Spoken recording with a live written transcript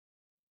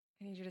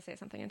I need you to say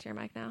something into your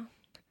mic now.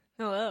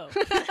 Hello.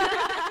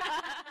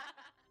 I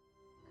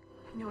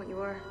know what you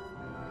are.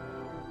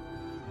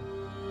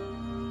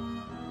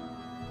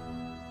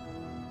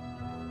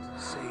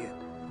 Say it.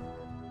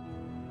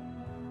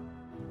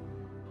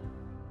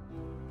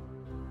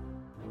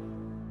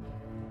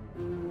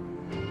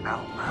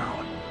 Out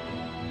loud.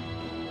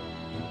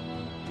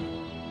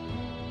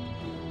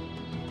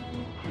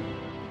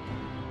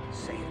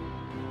 Say it.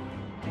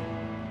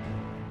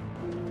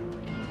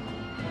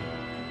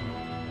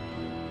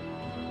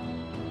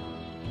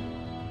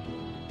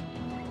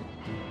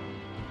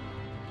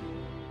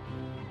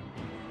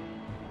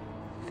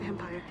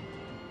 Vampire.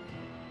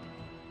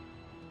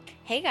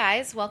 Hey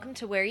guys, welcome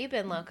to Where You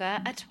Been,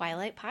 Loca, a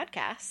Twilight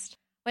podcast.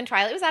 When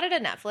Twilight was added to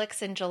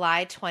Netflix in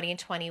July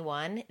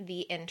 2021,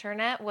 the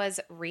internet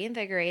was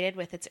reinvigorated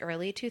with its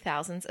early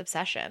 2000s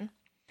obsession.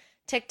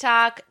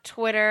 TikTok,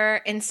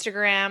 Twitter,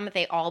 Instagram,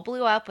 they all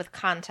blew up with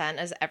content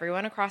as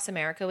everyone across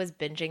America was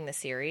binging the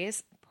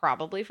series,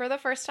 probably for the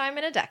first time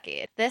in a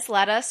decade. This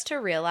led us to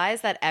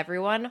realize that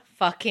everyone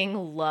fucking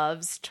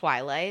loves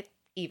Twilight,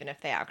 even if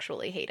they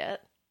actually hate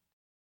it.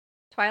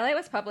 Twilight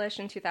was published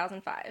in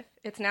 2005.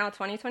 It's now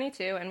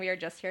 2022, and we are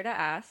just here to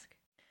ask,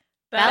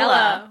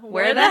 Bella,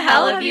 where the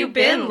hell have you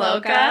been,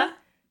 Loca?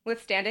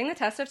 Withstanding the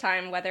test of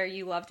time, whether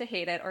you love to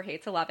hate it or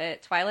hate to love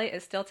it, Twilight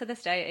is still to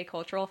this day a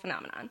cultural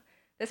phenomenon.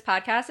 This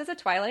podcast is a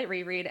Twilight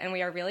reread, and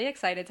we are really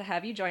excited to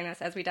have you join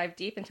us as we dive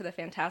deep into the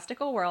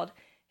fantastical world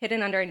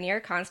hidden under a near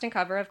constant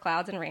cover of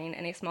clouds and rain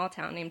in a small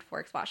town named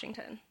Forks,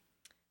 Washington.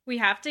 We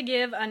have to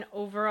give an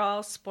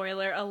overall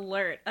spoiler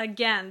alert.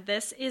 Again,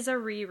 this is a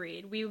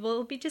reread. We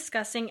will be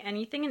discussing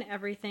anything and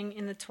everything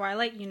in the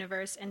Twilight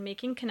universe and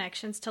making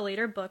connections to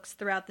later books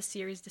throughout the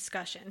series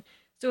discussion.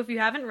 So if you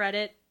haven't read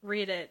it,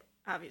 read it,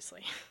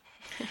 obviously.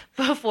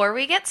 Before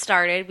we get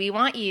started, we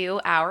want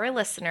you, our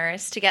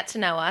listeners, to get to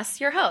know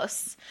us, your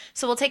hosts.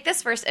 So we'll take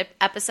this first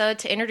episode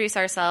to introduce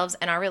ourselves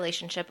and our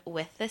relationship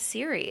with the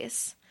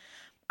series.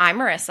 I'm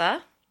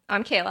Marissa.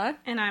 I'm Kayla.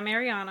 And I'm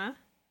Ariana.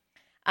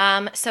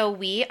 So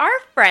we are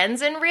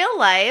friends in real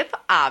life,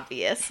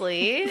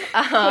 obviously.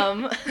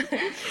 Kayla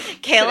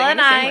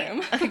and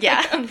I,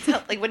 yeah,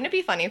 like, wouldn't it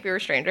be funny if we were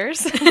strangers?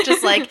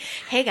 Just like,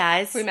 hey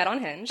guys, We met on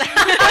Hinge.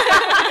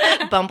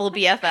 Bumble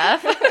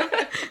BFF.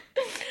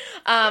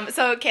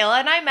 So Kayla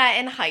and I met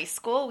in high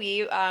school.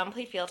 We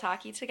played field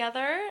hockey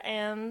together,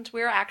 and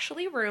we were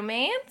actually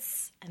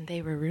roommates. And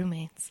they were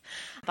roommates.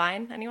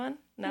 Fine? Anyone?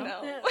 No? No.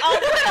 Oh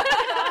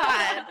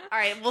my God. All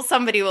right. Well,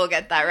 somebody will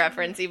get that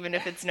reference, even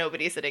if it's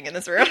nobody sitting in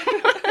this room.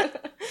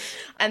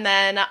 And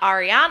then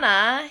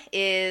Ariana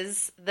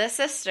is the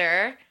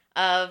sister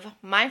of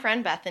my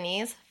friend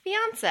Bethany's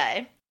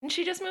fiance. And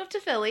she just moved to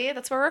Philly.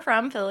 That's where we're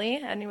from, Philly.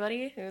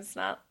 Anybody who's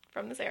not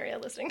from this area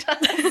listening to us.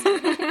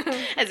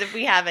 As if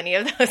we have any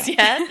of those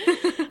yet.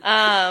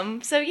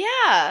 So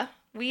yeah,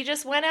 we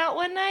just went out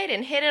one night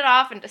and hit it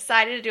off and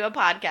decided to do a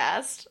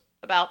podcast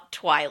about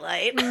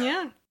Twilight.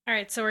 Yeah. All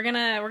right, so we're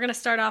gonna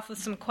start off with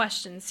some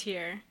questions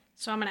here.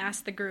 So I'm gonna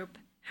ask the group,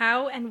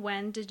 how and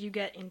when did you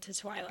get into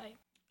Twilight?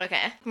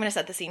 Okay, I'm gonna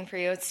set the scene for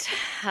you. It's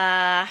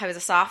I was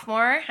a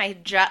sophomore. I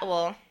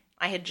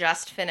had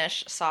just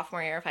finished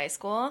sophomore year of high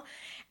school,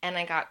 and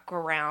I got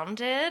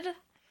grounded.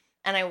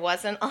 And I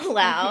wasn't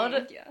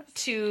allowed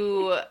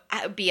to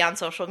be on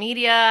social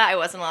media. I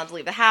wasn't allowed to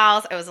leave the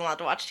house. I wasn't allowed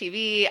to watch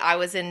TV. I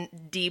was in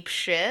deep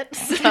shit.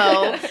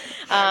 So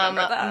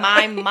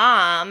my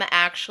mom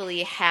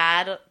actually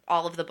had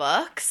all of the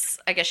books.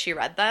 I guess she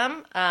read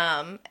them.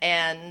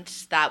 And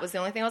that was the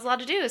only thing I was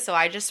allowed to do. So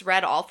I just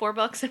read all 4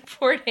 books in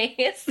 4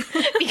 days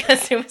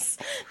because it was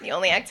the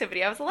only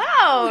activity I was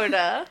allowed.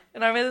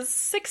 And I was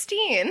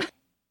 16.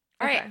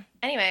 All right.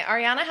 Anyway,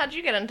 Ariana, how'd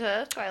you get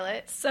into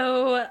Twilight?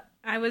 So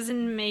I was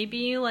in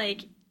maybe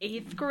like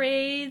 8th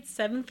grade,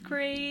 7th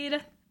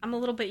grade. I'm a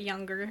little bit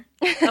younger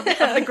of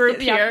the group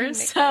here,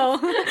 so.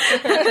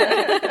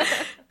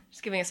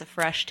 Just giving us a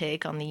fresh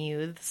take on the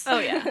youths. Oh,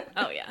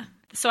 yeah.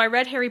 So I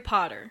read Harry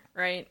Potter,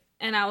 right?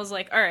 And I was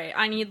like, all right,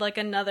 I need like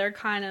another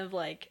kind of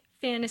like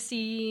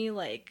fantasy,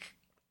 like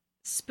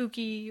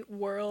spooky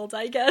world,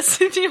 I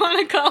guess, if you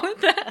want to call it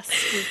that. A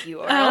spooky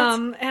world.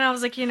 And I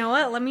was like, you know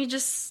what? Let me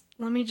just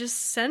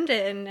send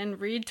it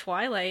and read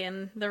Twilight,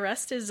 and the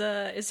rest is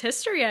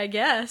history, I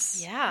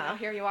guess. Yeah. Now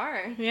here you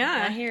are.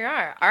 Yeah. Here you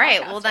are. All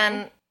right. Well,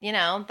 then,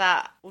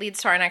 that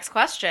leads to our next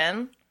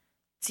question.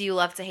 Do you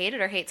love to hate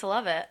it or hate to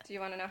love it? Do you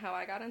want to know how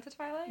I got into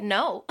Twilight?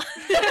 No.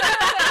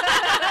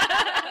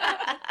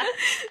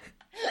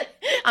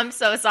 I'm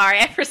so sorry.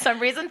 I, for some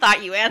reason,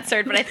 thought you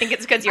answered, but I think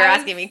it's because you're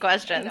asking me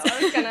questions. No,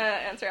 I was going to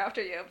answer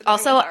after you. But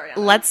also,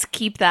 let's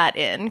keep that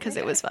in, because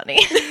it was funny.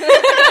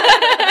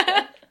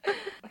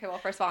 Okay, well,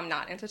 first of all, I'm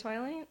not into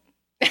Twilight.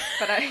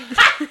 But I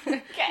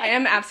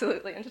am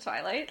absolutely into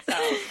Twilight. So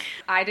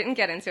I didn't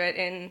get into it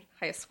in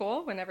high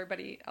school when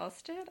everybody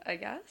else did, I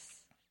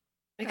guess.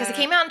 Because it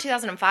came out in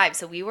 2005,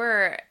 so we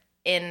were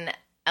in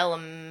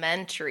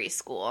elementary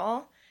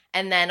school,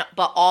 and then,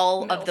 but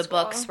all of the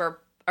books were,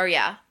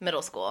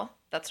 middle school.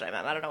 That's what I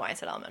meant. I don't know why I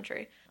said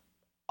elementary.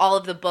 all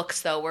of the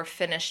books, though, were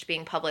finished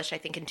being published, I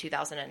think, in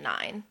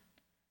 2009.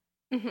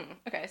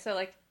 Okay, so,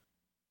 like,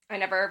 I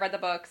never read the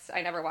books.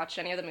 I never watched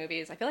any of the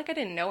movies. I feel like I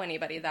didn't know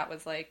anybody that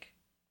was, like,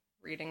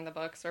 reading the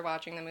books or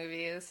watching the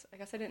movies. I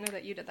guess I didn't know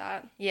that you did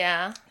that.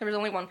 Yeah. There was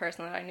only one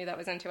person that I knew that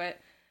was into it,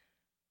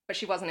 but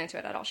she wasn't into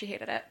it at all. She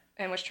hated it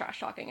and was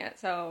trash-talking it.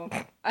 So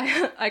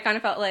I kind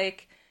of felt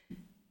like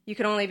you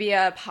could only be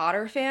a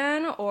Potter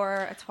fan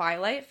or a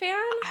Twilight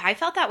fan. I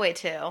felt that way,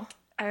 too.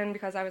 And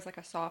because I was, like,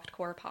 a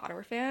soft-core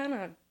Potter fan,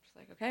 I was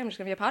like, okay, I'm just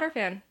going to be a Potter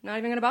fan. Not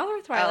even going to bother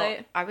with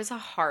Twilight. Oh, I was a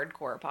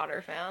hardcore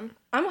Potter fan.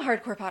 I'm a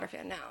hardcore Potter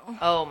fan now.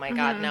 Oh, my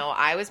God, no.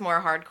 I was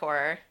more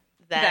hardcore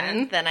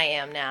than I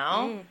am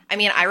now. I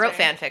mean, I wrote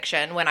fan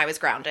fiction when I was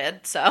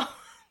grounded, so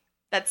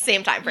that's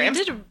same time frame.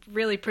 You did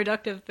really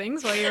productive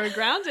things while you were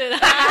grounded. Honestly,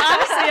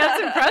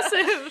 that's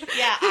impressive.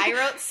 Yeah, I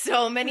wrote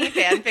so many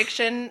fan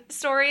fiction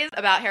stories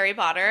about Harry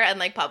Potter and,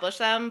 like, published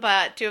them,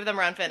 but 2 of them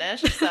were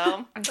unfinished,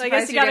 so. I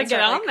guess you gotta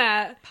get on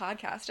that.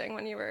 Podcasting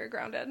when you were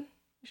grounded. You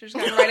should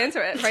just go right into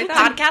it, right then.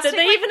 Podcasting? Did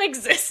they even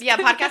exist? Yeah,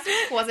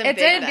 podcasting wasn't It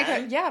big did,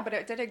 then. because, but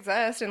it did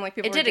exist, and, like,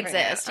 people It were did doing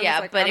exist, it. yeah,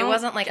 Like, but I it don't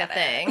wasn't, like, a get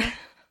thing. it.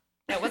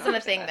 It wasn't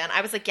a thing then. I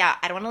was like, yeah,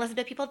 I don't want to listen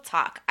to people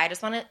talk. I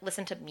just want to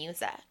listen to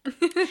music.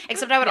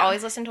 Except I would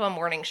always listen to a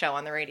morning show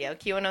on the radio.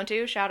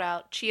 Q102, shout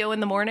out. Chio in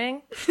the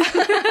morning.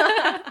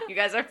 You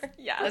guys are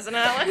listening to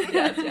that one?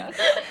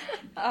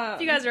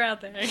 Yes. You guys are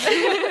out there.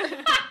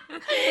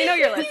 We know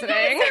you're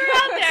listening. You're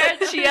out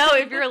there. Chio,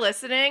 if you're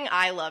listening,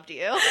 I loved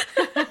you.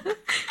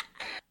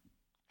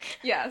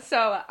 Yeah,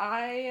 so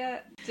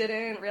I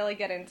didn't really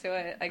get into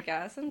it, I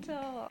guess,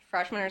 until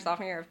freshman or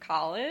sophomore year of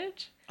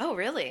college. Oh,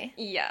 really?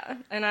 Yeah,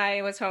 and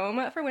I was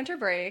home for winter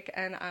break,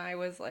 and I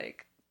was,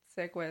 like,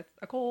 sick with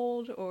a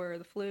cold or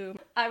the flu.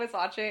 I was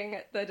watching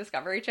the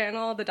Discovery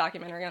Channel, the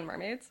documentary on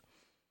mermaids.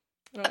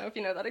 I don't know if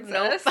you know that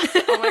exists.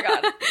 Nope. Oh my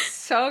god,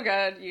 so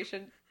good. You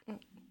should.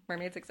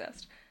 Mermaids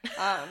exist.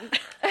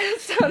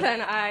 So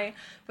then I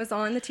was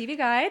on the TV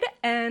Guide,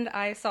 and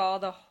I saw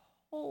the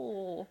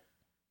whole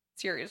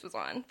series was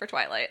on for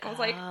Twilight. I was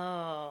like,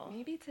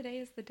 maybe today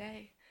is the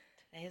day.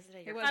 Today is the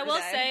day. It was I the will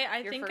day. say, I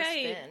Your think first I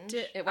binge.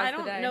 did. It was I the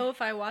don't day. know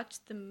if I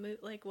watched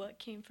like what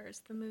came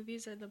first, the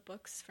movies or the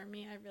books. For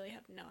me, I really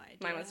have no idea.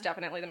 Mine was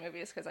definitely the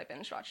movies because I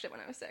binge watched it when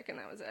I was sick, and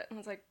that was it. And I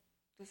was like,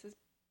 this is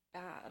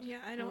bad. Yeah,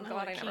 I don't I'm know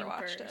glad what I never came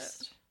watched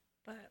first, it.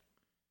 but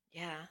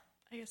Yeah.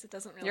 I guess it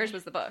doesn't really. Yours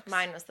was the books.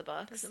 Mine was the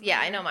books. Doesn't Yeah,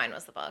 I matter. know mine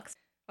was the books.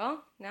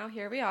 Well, now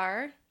here we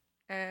are,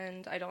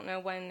 and I don't know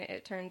when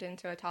it turned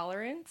into a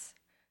tolerance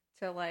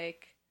to,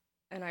 like,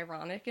 an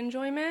ironic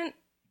enjoyment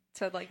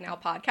to, like, now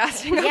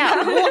podcasting. Yeah,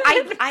 about well,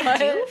 it. I But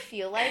do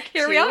feel like,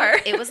 here we too, are.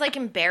 It was, like,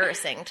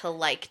 embarrassing to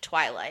like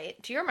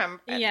Twilight. Do you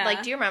remember? Yeah.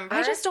 Like, do you remember?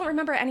 I just don't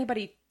remember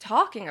anybody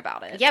talking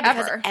about it. Yeah,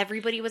 because ever.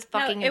 everybody was No,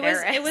 fucking it was.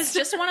 embarrassed. It was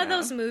just one of No.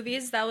 those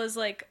movies that was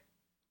like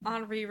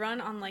on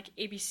rerun on like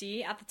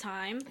ABC at the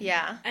time.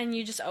 Yeah. And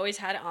you just always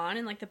had it on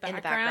in like the In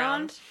background. the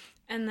background.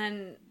 And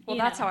then, Well,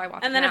 you that's know. how I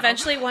watch And it then now.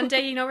 eventually one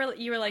day,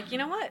 you were like, you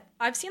know what?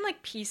 I've seen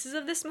like pieces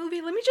of this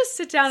movie. Let me just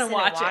sit down and Sit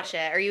watch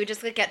it. Or you would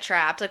just like get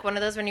trapped. Like one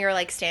of those when you're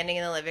like standing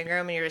in the living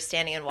room and you're just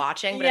standing and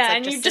watching. But Yeah, it's like,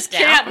 and just you just sit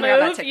down. can't Oh my God,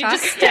 that move. You TikTok.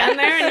 just stand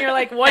there and you're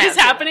like, what is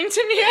happening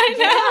to me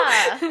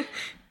right now? Yeah.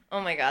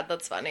 Oh my god,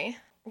 that's funny.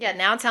 Yeah,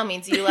 now tell me,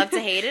 do you love to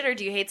hate it or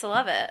do you hate to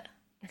love it?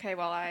 Okay,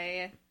 well,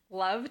 I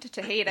loved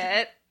to hate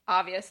it,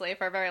 obviously,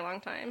 for a very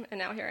long time, and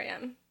now here I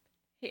am,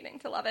 hating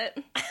to love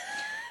it.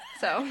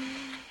 So,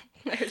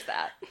 there's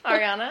that.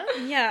 Ariana?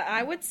 Yeah,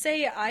 I would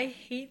say I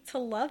hate to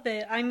love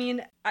it. I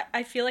mean,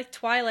 I feel like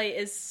Twilight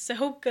is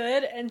so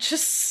good and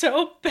just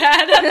so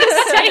bad at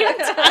the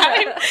same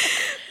time.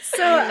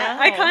 So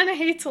I kind of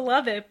hate to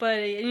love it,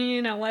 but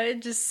you know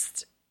what?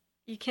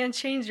 You can't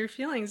change your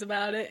feelings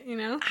about it, you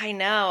know? I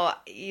know.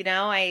 You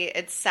know,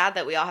 it's sad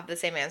that we all have the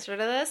same answer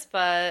to this,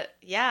 but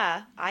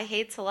yeah, I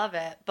hate to love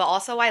it. But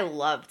also I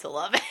love to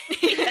love it.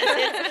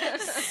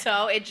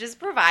 It just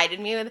provided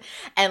me with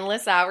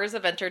endless hours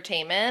of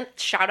entertainment.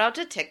 Shout out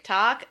to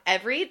TikTok.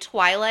 Every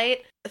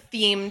Twilight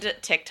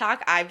themed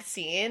TikTok I've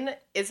seen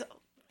is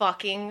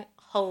fucking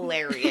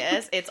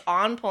hilarious. It's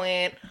on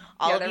point.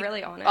 They're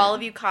really on it. All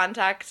of you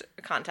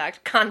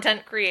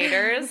content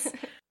creators.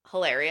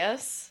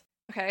 Hilarious.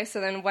 Okay,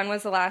 so then when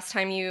was the last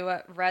time you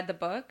read the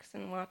books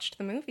and watched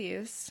the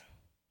movies?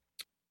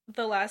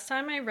 The last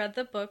time I read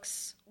the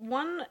books,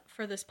 one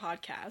for this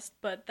podcast,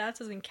 but that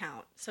doesn't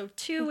count. So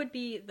 2 would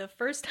be the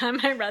first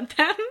time I read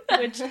them,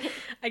 which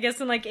I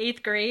guess in like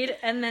 8th grade.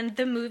 And then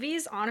the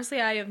movies,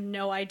 honestly, I have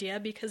no idea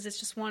because it's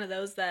just one of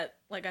those that,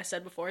 like I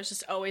said before, it's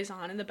just always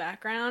on in the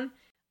background.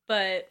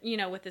 But, you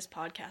know, with this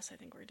podcast, I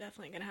think we're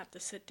definitely going to have to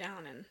sit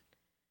down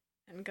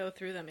and go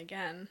through them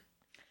again,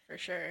 for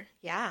sure.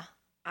 Yeah.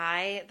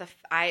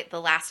 The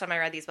last time I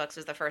read these books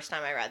was the first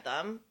time I read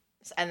them.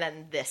 And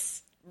then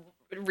this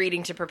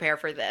reading to prepare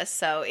for this.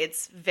 So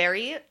it's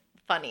very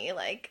funny.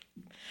 Like,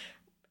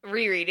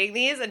 rereading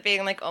these and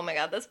being like, oh my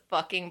god, this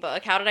fucking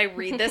book. How did I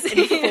read this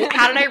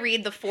how did I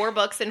read the 4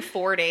 books in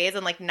 4 days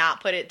and like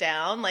not put it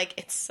down? Like,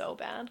 it's so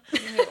bad.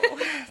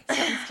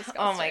 Sounds disgusting.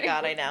 Oh my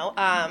god, I know.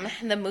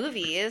 The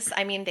movies,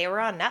 I mean, they were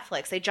on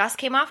Netflix. They just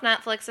came off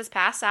Netflix this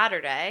past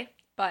Saturday.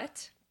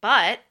 But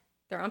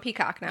they're on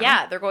Peacock now.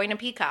 Yeah, they're going to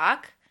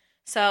Peacock.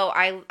 So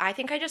I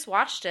think I just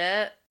watched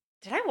it.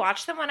 Did I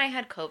watch them when I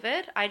had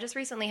COVID? I just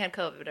recently had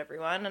COVID,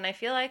 everyone, and I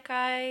feel like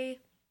I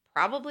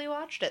probably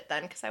watched it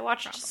then because I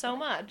watched so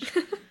much.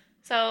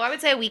 So I would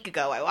say a week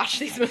ago I watched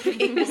these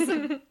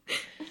movies.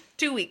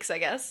 2 weeks, I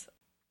guess.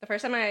 The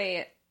first time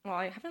I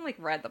haven't like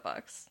read the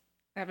books.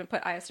 I haven't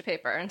put eyes to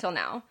paper until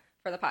now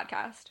for the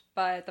podcast.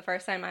 But the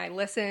first time I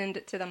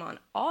listened to them on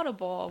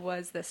Audible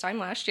was this time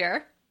last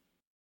year.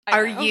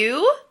 Are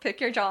you? Pick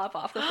your jaw up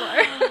off the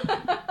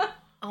floor.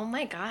 Oh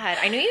my god.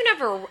 I knew you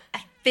never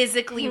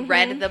physically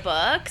read the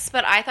books,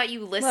 but I thought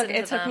you listened to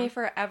them. It took me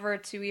forever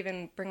to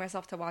even bring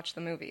myself to watch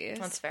the movies.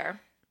 That's fair.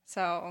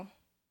 So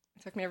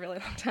it took me a really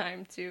long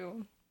time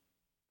to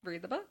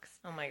read the books.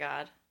 Oh my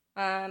god.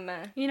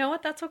 You know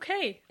what? That's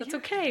okay. That's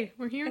okay.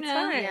 We're here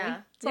now. Fine. Yeah.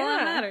 That's all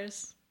that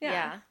matters.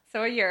 Yeah.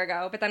 So a year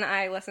ago, but then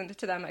I listened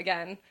to them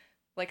again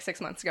like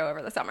 6 months ago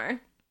over the summer.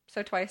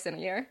 So twice in a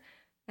year.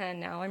 And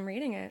now I'm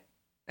reading it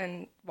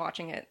and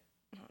watching it,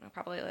 I don't know,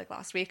 probably like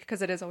last week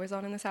because it is always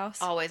on in this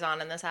house. Always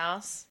on in this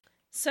house.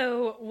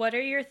 So, what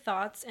are your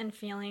thoughts and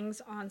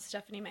feelings on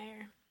Stephanie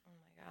Meyer? Oh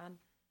my god.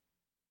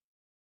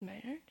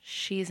 Meyer?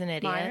 She's an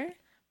idiot. Meyer?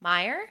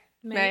 Meyer?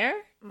 Meyer?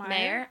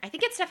 Meyer? I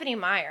think it's Stephanie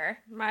Meyer.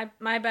 My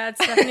bad,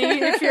 Stephanie,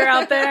 if you're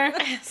out there.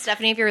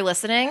 Stephanie, if you're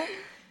listening,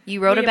 you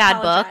wrote We a bad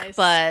apologize. book,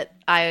 but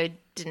I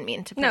didn't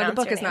mean to pronounce No, the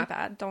book your is name. not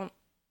bad. Don't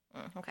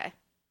Okay.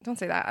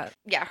 say that.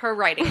 Yeah, her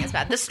writing is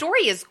bad.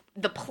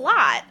 The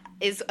plot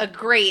is a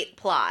great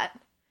plot.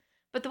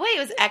 But the way it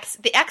was,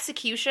 the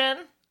execution,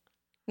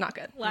 Not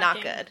good. not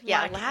Lacking. good.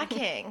 Yeah,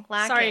 Lacking.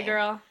 lacking. Sorry,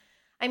 girl.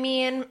 I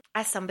mean,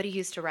 as somebody who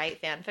used to write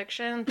fan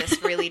fiction,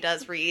 this really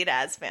does read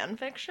as fan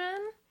fiction.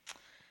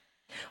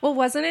 Well,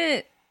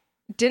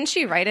 didn't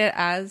she write it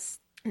as...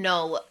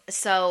 No,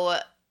 so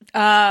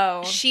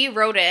Oh. she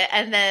wrote it,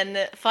 and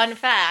then, fun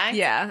fact,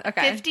 Yeah,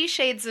 okay. 50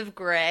 Shades of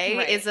Grey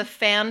Right. is a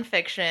fan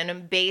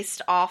fiction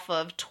based off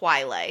of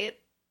Twilight.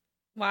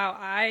 Wow,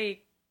 I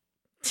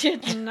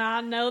did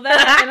not know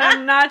that, and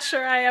I'm not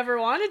sure I ever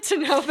wanted to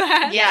know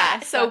that.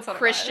 Yeah, so that's what it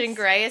Christian was.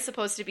 Grey is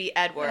supposed to be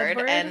Edward,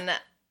 Edward? and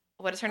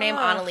what is her name? Oh.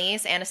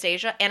 Annalise,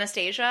 Anastasia.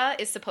 Anastasia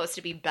is supposed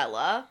to be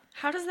Bella.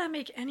 How does that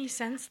make any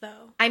sense,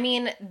 though? I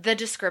mean, the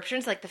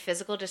descriptions, like the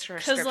physical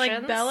descriptions. Because,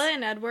 like, Bella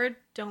and Edward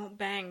don't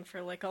bang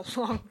for, like, a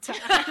long time.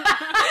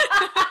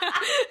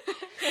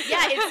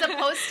 Yeah, it's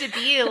supposed to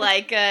be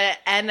like a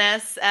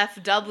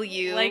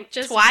NSFW like,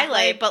 just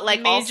Twilight, but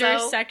like major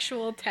also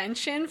sexual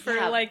tension for,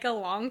 Yeah. like, a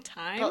long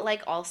time. but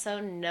like also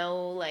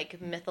no like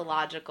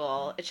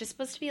mythological. It's just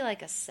supposed to be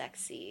like a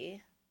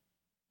sexy.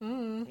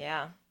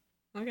 Yeah.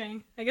 Okay.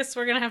 I guess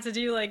we're gonna have to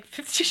do, like,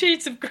 50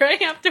 Shades of Grey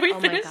after we Oh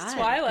my finish god.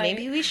 Twilight.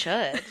 Maybe we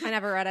should. I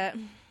never read it.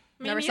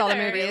 Me Never saw the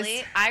neither. movies.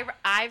 Really?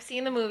 I've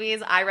seen the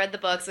movies. I read the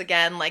books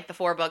again, like the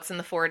 4 books in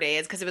the 4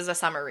 days, because it was a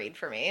summer read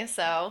for me.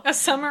 So A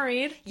summer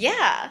read?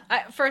 yeah,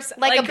 First,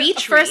 Like a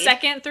beach For a read.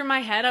 second through my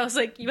head, I was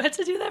like, you had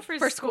to do that for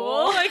school?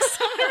 school? Like,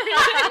 summer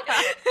read?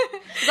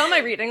 It's on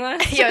my reading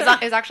list. yeah.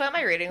 It was actually on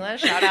my reading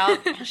list.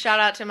 Shout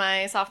out to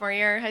my sophomore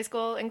year high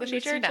school English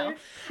teacher. No,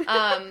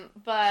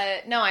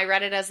 but no, I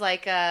read it as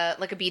like a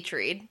beach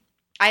read.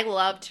 I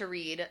love to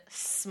read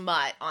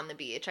smut on the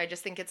beach. I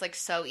just think it's like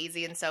so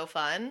easy and so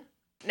fun.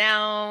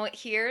 Now,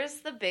 here's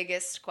the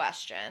biggest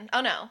question.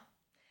 Oh no.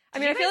 I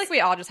mean, I feel like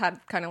we all just had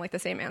kind of like the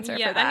same answer for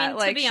that. I mean,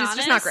 like, to be she's honest,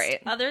 just not great.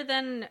 Other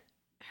than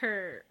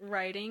her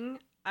writing,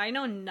 I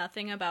know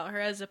nothing about her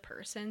as a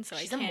person, so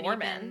She's I a can't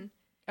Mormon. even...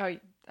 Oh, I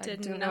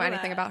Didn't didn't know know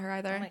anything that. about her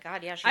either. Oh my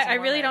god, yeah, she's I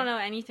really Mormon. don't know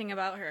anything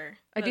about her.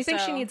 I do think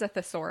she so- needs a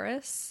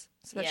thesaurus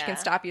so that she Yeah. can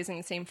stop using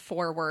the same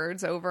 4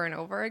 words over and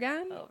over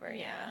again. Over,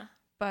 yeah.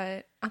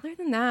 But other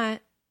than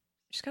that,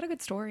 she's got a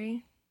good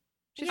story.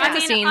 She Yeah. sets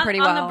the scene pretty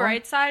on well. the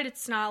bright side,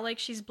 it's not like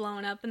she's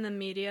blown up in the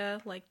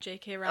media like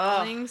J.K.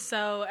 Rowling,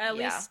 so at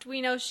Yeah. least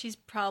we know she's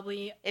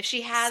probably If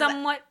she has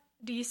somewhat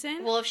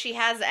decent. Well, if she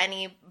has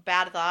any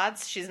bad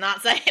thoughts, she's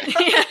not saying them.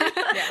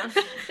 Yeah.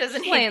 She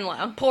doesn't Playing need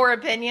low. poor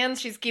opinions.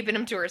 She's keeping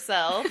them to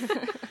herself.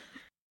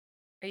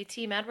 Are you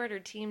Team Edward or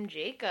Team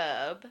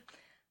Jacob?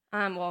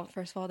 Well,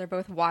 first of all, they're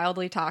both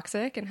wildly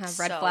toxic and have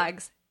red So-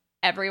 flags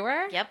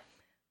everywhere. Yep.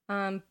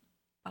 But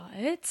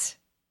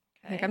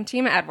I think I'm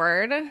Team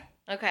Edward.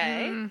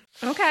 Okay.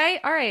 Okay,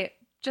 all right.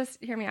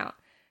 Just hear me out.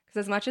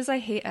 Because as much as I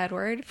hate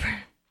Edward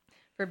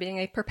for being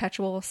a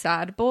perpetual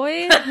sad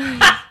boy,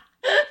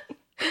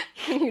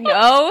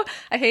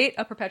 I hate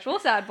a perpetual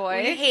sad I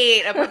boy.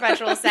 hate a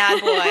perpetual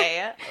sad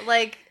boy.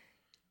 Like,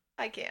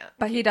 I can't.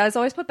 But he does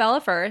always put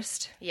Bella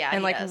first. Yeah, and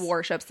he like does.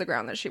 worships the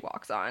ground that she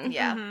walks on.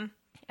 Yeah.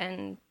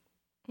 Mm-hmm.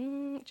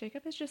 And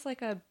Jacob is just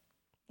like a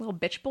little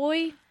bitch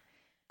boy.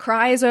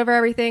 Cries over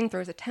everything,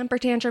 throws a temper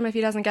tantrum if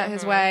he doesn't get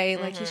his way.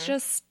 Like he's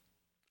just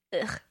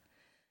ugh.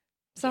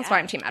 So that's Yeah. why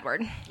I'm Team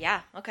Edward.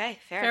 Yeah. Okay.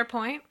 Fair. Fair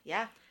point.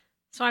 Yeah.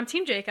 So I'm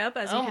Team Jacob,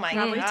 as you Oh can my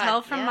probably God,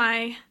 tell from yeah.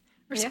 my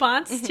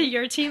response to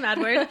your Team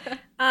Edward.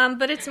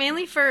 But it's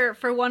mainly for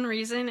one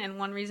reason and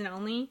one reason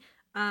only.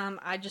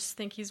 I just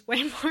think he's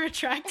way more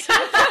attractive.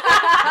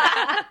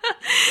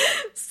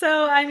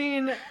 So, I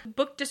mean,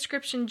 book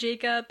description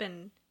Jacob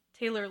and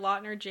Taylor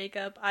Lautner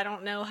Jacob, I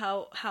don't know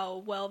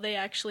how well they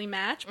actually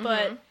match,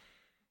 but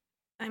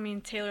I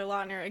mean, Taylor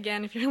Lautner,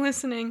 again, if you're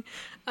listening,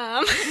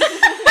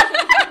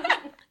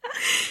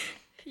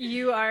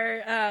 you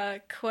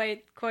are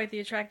quite the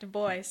attractive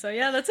boy. So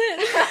yeah, that's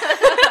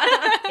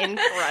it.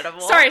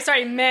 Incredible.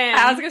 Sorry, man.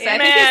 I was gonna say, I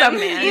think he's a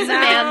man. He's a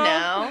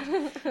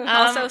man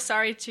now. Also,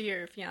 sorry to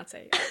your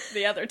fiance,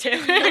 the other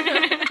Taylor.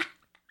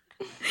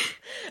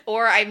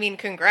 Or, I mean,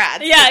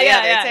 congrats Yeah, to the yeah,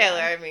 other yeah, Taylor.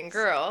 yeah. I mean,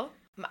 girl.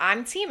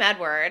 I'm Team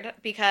Edward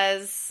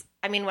because,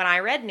 I mean, when I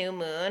read New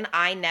Moon,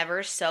 I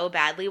never so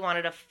badly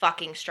wanted to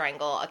fucking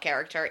strangle a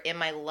character in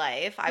my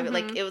life. I would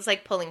like, it was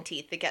like pulling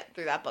teeth to get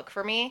through that book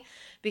for me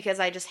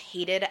because I just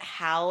hated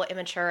how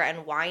immature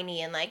and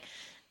whiny and like,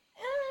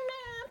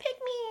 pick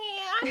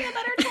me, I'm the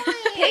better choice.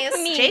 Pick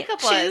me, Jacob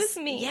was. choose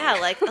me. Yeah,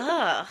 like,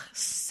 ugh,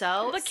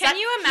 so. But can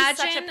you he's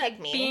such a imagine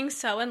pig-me. being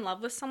so in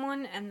love with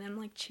someone and then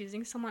like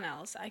choosing someone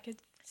else? I could.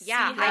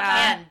 Yeah, see how I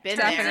that can. Been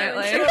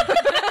definitely. there.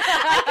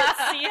 I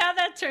could see how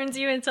that turns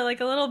you into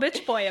like a little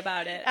bitch boy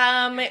about it.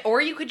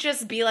 Or you could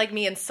just be like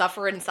me and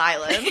suffer in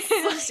silence.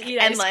 Just eat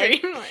and ice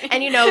like, cream.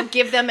 and you know,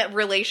 give them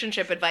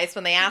relationship advice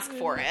when they ask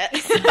for it.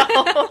 So.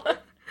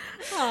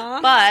 Aw.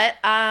 But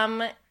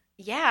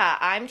yeah,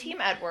 I'm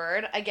Team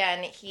Edward.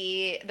 Again,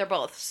 they're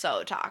both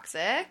so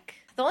toxic.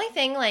 The only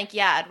thing, like,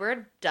 yeah,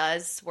 Edward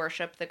does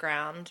worship the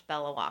ground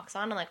Bella walks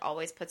on and like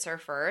always puts her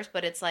first,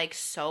 but it's like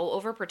so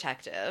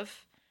overprotective,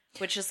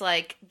 which is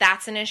like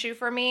that's an issue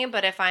for me.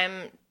 But if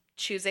I'm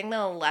choosing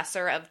the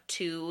lesser of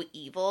two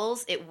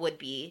evils, it would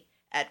be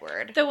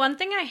Edward. The one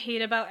thing I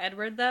hate about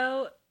Edward,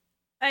 though,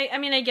 I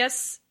mean, I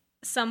guess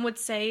some would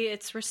say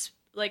it's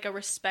like a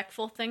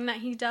respectful thing that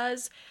he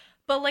does,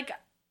 but like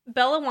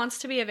Bella wants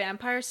to be a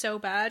vampire so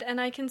bad, and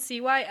I can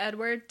see why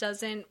Edward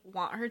doesn't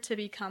want her to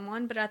become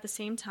one. But at the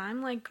same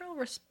time, like, girl,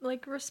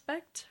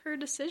 respect her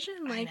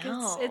decision. Like,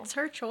 know. it's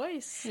her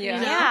choice. Yeah.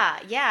 you know?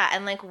 Yeah.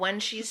 And like when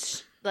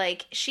she's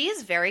like, she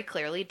is very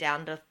clearly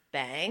down to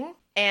bang,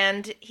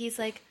 and he's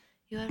like,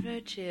 you have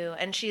virtue,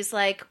 and she's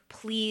like,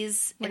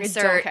 please Like, I don't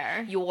insert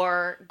care.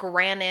 your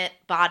granite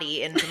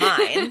body into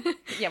mine.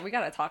 Yeah, we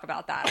gotta talk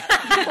about that.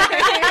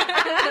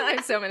 I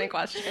have so many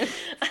questions.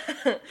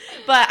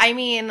 But I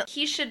mean,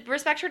 he should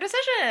respect her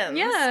decisions.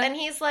 Yeah. And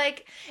he's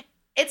like,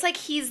 it's like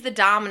he's the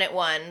dominant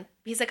one.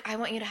 He's like, I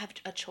want you to have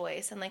a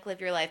choice and like live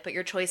your life, but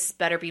your choice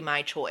better be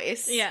my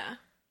choice. Yeah.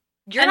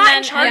 You're and not then,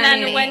 in charge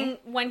and of then me.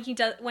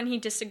 when he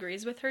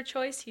disagrees with her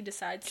choice, he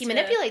decides He to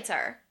manipulates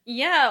her.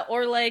 Yeah,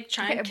 or like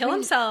try and kill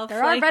himself. There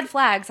are like, red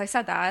flags. I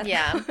said that.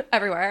 Yeah.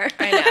 Everywhere.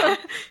 I know.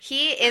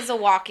 He is a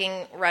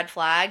walking red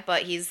flag,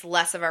 but he's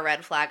less of a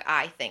red flag,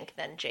 I think,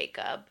 than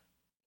Jacob.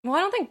 Well, I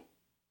don't think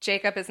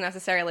Jacob is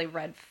necessarily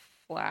red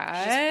flag.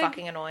 He's just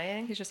fucking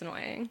annoying He's just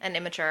annoying. and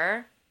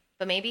immature.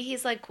 But maybe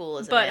he's like cool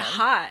as a but man.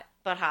 hot.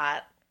 But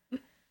hot.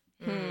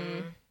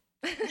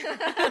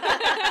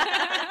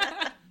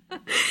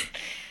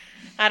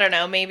 I don't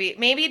know.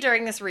 Maybe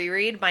during this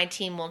reread, my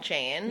team will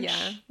change.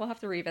 Yeah, we'll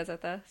have to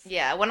revisit this.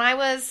 Yeah. When I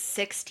was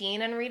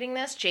 16 and reading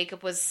this,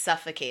 Jacob was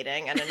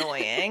suffocating and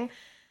annoying.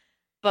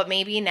 But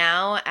maybe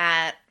now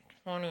at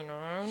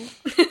 29,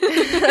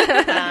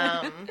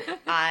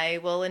 I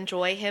will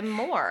enjoy him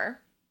more.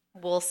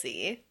 We'll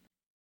see.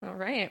 All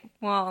right.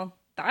 Well,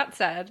 that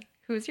said,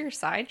 who's your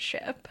side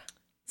ship?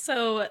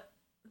 So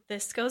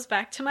this goes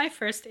back to my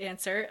first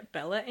answer,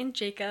 Bella and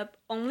Jacob,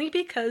 only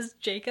because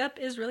Jacob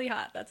is really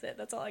hot. That's it.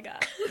 That's all I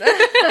got.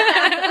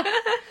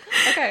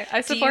 Okay,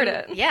 I support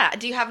it. Yeah.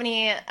 Do you have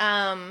any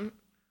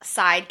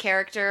side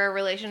character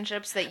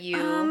relationships that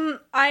you...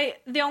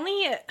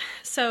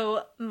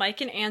 So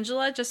Mike and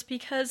Angela, just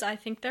because I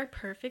think they're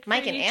perfect for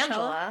Mike and each other.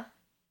 Angela?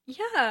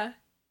 Yeah.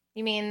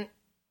 You mean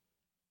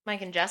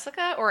Mike and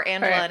Jessica or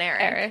Angela and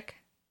Eric? Eric.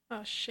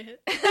 Oh,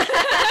 shit.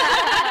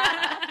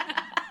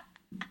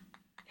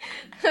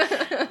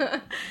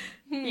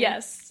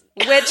 Yes.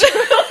 Which...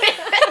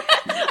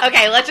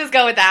 Okay, let's just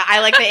go with that. I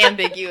like the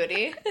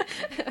ambiguity.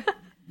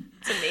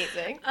 It's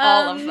amazing.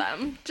 All of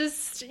them.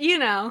 Just, you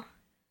know.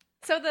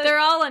 So They're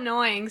all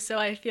annoying, so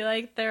I feel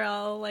like they're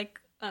all, like,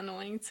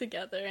 annoying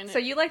together. And So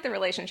you like the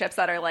relationships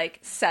that are like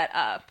set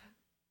up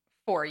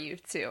for you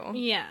to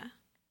Yeah.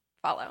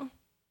 follow.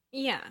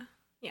 Yeah.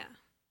 Yeah.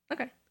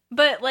 Okay.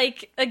 But,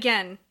 like,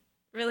 again,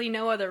 really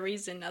no other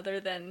reason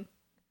other than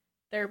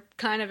they're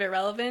kind of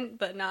irrelevant,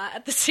 but not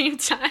at the same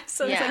time.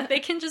 So it's Yeah. like they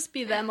can just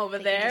be them over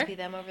They there. can just be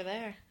them over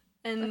there.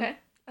 And Okay.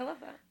 I love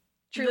that.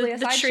 Truly a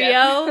the side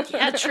trio, ship.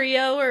 a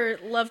trio or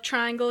love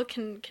triangle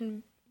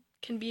can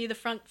be the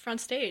front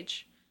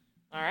stage.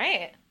 All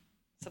right.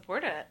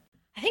 Support it.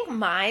 I think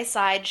my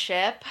side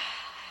ship,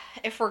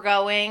 if we're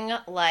going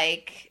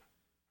like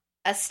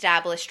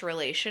established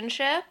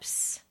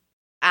relationships,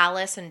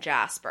 Alice and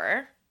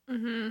Jasper.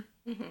 Mm-hmm.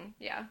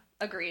 Yeah.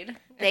 Agreed.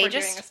 If They we're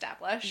just- doing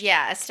established.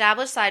 Yeah,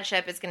 established side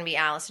ship is going to be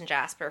Alice and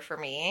Jasper for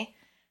me.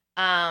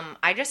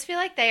 I just feel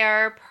like they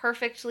are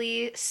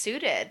perfectly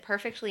suited,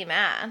 perfectly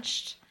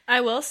matched.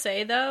 I will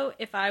say, though,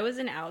 if I was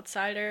an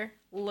outsider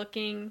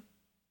looking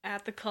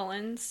at the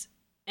Cullens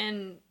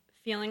and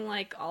feeling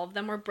like all of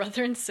them were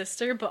brother and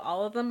sister, but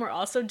all of them were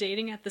also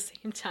dating at the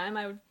same time,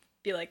 I would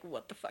be like,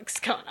 what the fuck's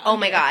going on? Oh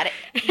my here? god.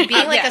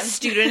 Being like Yeah. a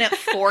student at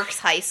Forks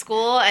High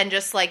School and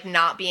just like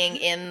not being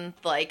in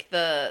like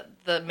the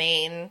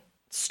main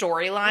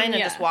storyline and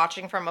Yeah. just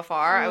watching from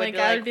afar, I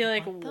would be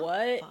like,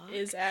 what fuck?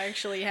 is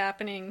actually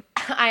happening?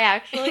 I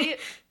actually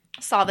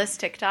saw this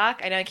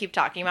TikTok. I know I keep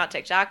talking about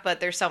TikTok, but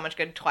there's so much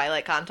good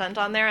Twilight content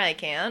on there, I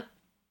can't.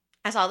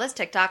 I saw this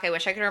TikTok. I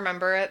wish I could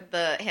remember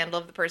the handle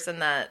of the person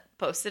that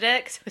posted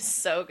it because it was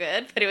so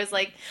good. But it was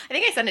like, I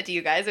think I sent it to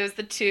you guys. It was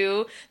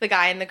the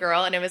guy and the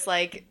girl, and it was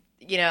like,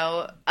 you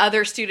know,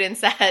 other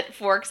students at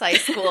Forks High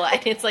School,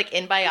 and it's like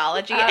in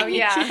biology. Oh, and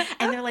yeah.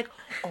 and they're like,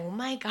 oh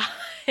my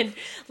God,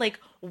 like,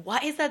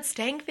 what is that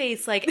stank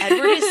face? Like,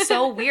 Edward is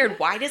so weird.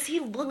 Why does he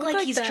look like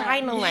like he's that?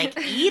 trying to, like,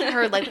 eat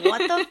her? Like,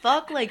 what the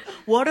fuck? Like,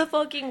 what a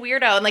fucking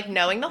weirdo. And, like,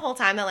 knowing the whole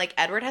time that, like,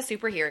 Edward has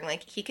super hearing.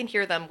 Like, he can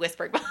hear them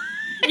whispering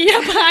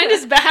Yeah, behind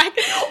his back.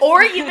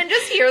 or even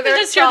just hear their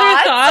Just thoughts. hear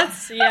their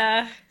thoughts.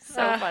 Yeah.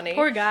 So funny.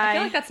 Poor I guy.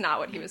 feel like that's not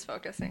what he was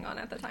focusing on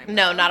at the time.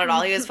 No, not at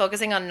all. He was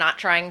focusing on not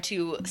trying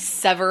to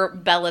sever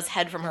Bella's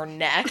head from her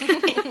neck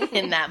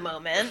in that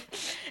moment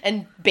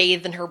and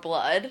bathe in her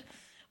blood.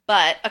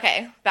 But,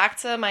 okay, back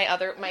to my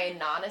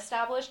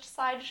non-established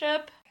side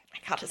ship.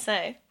 I gotta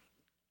say,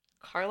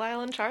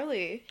 Carlisle and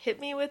Charlie, hit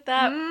me with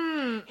that.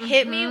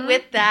 Hit me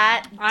with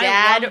that I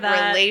dad love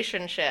that.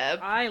 relationship.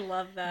 I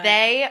love that.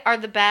 They are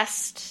the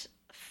best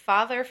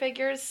father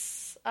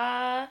figures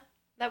that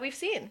we've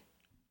seen,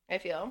 I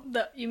feel.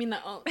 You mean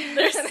the only?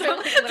 They're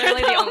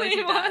literally the only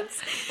two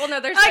dads. Well, no,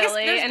 there's I guess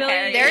Billy there's and Billy.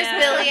 Harry. There's Yeah.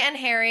 Billy and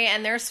Harry,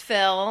 and there's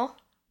Phil,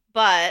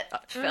 but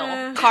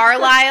Phil.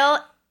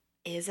 Carlisle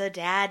is a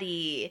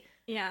daddy.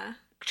 Yeah.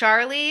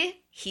 Charlie,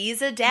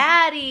 he's a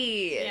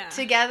daddy. Yeah.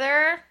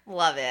 Together,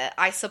 love it.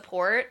 I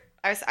support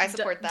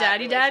that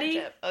daddy daddy?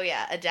 relationship. Oh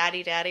yeah, a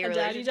daddy daddy A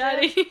relationship.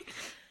 daddy.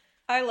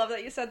 I love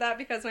that you said that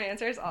because my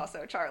answer is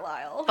also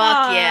Charlisle. Fuck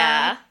Aw.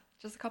 yeah.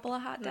 Just a couple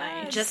of hot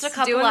Nice. dads. Just a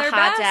couple Doing of their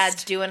hot best.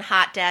 dads doing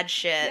hot dad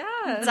shit.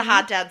 Yeah. It's a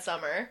hot dad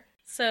summer.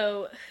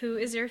 So, who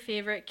is your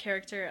favorite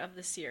character of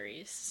the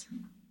series?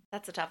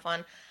 That's a tough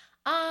one.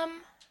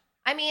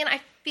 I mean, I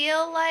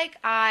feel like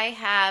I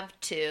have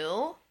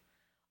two.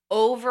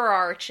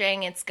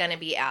 Overarching, it's gonna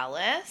be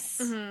Alice.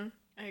 Mm-hmm.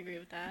 I agree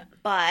with that.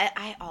 But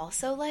I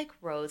also like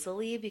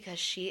Rosalie because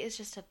she is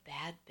just a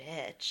bad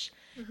bitch.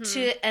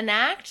 To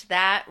enact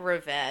that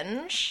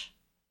revenge,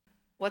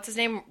 what's his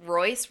name?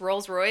 Rolls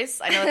Royce?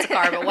 I know it's a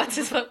car, but what's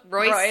his Royce?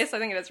 Royce. I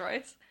think it is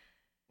Royce.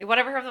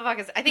 Whatever the fuck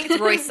is I think it's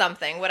Royce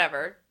something,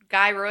 whatever.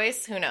 Guy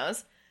Royce, who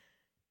knows?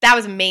 That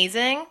was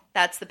amazing.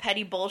 That's the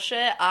petty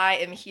bullshit I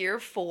am here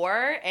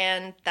for,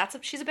 and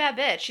she's a bad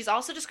bitch. She's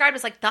also described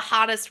as like the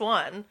hottest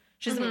one.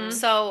 She's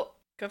so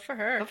Good for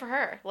her. good for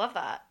her. Love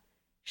that.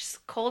 She's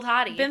cold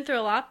hottie. Been through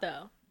a lot,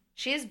 though.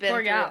 She's been Poor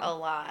through gal. a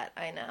lot.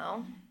 I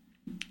know.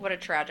 What a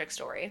tragic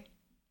story.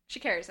 She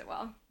carries it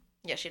well.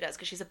 Yeah, she does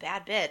because she's a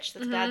bad bitch.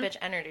 That's bad bitch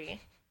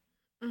energy.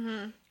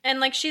 Mm-hmm. And,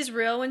 like, she's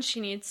real when she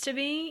needs to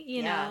be,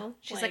 you know?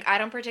 She's like, I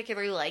don't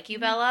particularly like you,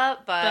 Bella,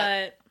 but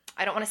but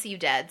I don't want to see you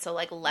dead. So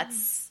like,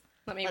 let's.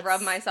 Let me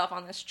rub myself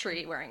on this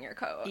tree wearing your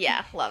coat.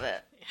 Yeah, love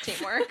it.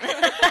 Teamwork.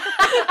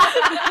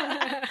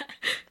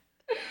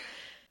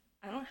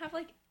 I don't have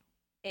like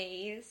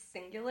a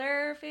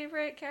singular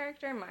favorite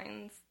character.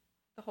 Mine's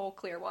the whole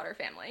Clearwater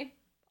family.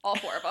 All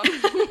four of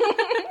them.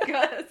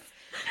 Because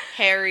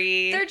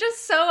Harry. they're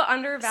just so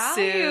undervalued.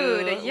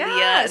 Sue, yeah,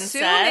 Leah, and Sue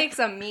Seth. makes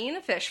a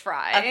mean fish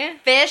fry. A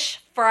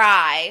fish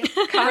fry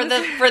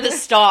for the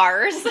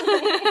stars.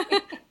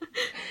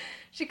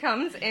 She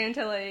comes in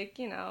to like,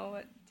 you know,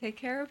 take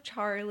care of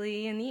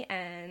Charlie in the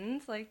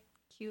end. Like,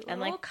 cute And,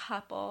 little like,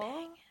 couple.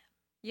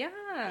 Yeah.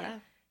 Yeah.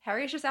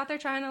 Harry's just out there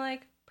trying to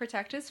like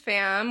protect his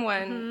fam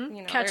when,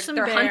 you know, Catch some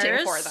they're hunting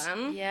bears. for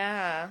them.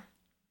 Yeah.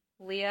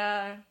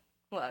 Leah,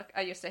 look,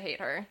 I used to hate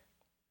her,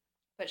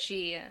 but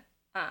she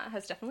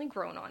has definitely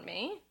grown on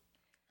me.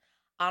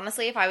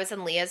 Honestly, if I was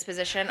in Leah's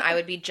position, I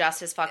would be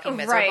just as fucking Right,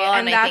 miserable.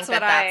 and And I think that's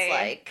that's what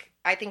like,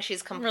 I think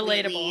she's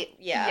completely Relatable.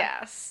 Yeah.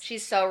 Yes.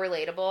 She's so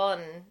relatable,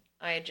 and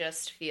I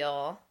just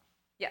feel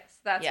Yes,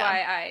 that's Yeah. why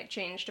I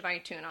changed my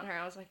tune on her.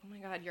 I was like, oh my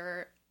god,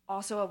 you're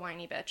also a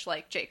whiny bitch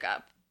like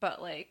Jacob,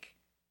 but like,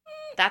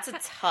 that's a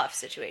tough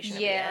situation.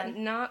 yeah, To be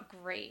in. not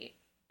great.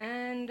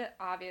 And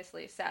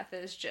obviously Seth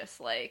is just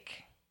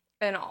like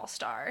an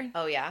all-star.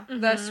 Oh yeah,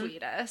 The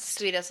sweetest.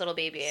 sweetest little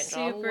baby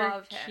angel. super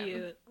love him.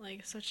 cute.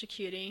 Like, such a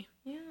cutie.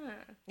 Yeah.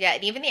 Yeah,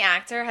 and even the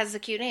actor has a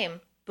cute name.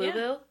 Boo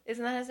Boo,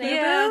 isn't that his name?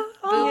 Yeah.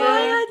 Boo Boo.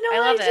 I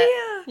love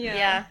it. Yeah.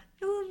 Yeah,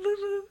 I love Boo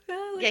Boo.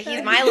 I like yeah, that.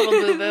 he's my little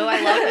boo boo.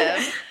 I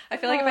love him. I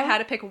feel like if I had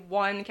to pick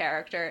one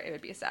character, it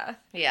would be Seth.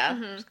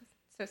 Yeah,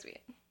 So sweet.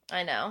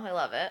 I know. I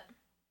love it.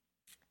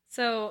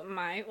 So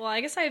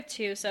I guess I have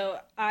two. So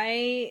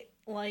I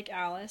like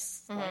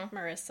Alice, like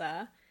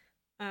Marissa.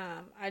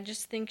 I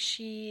just think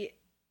she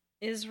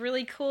is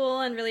really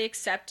cool and really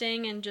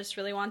accepting and just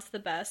really wants the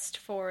best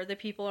for the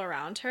people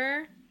around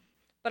her.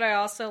 But I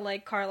also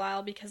like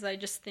Carlisle because I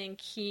just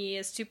think he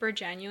is super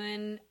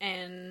genuine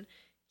and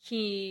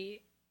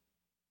he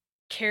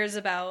cares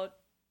about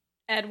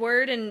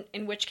Edward, and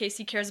in which case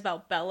he cares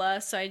about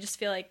Bella. So I just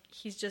feel like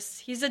he's a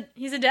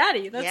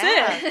daddy. That's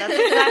it. That's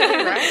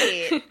exactly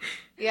right.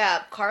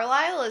 Yeah,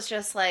 Carlisle is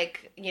just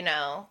like,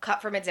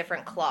 cut from a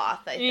different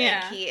cloth. I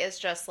think he is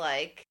just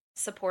like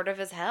supportive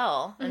as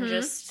hell and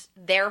just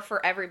there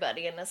for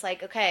everybody. And it's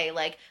like, okay,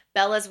 like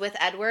Bella's with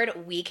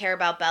Edward, we care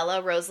about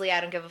Bella. Rosalie,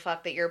 I don't give a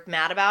fuck that you're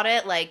mad about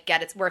it. Like,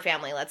 we're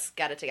family. Let's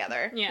get it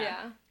together.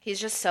 Yeah. He's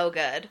just so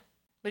good.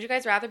 Would you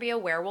guys rather be a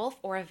werewolf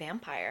or a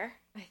vampire?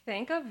 I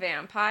think a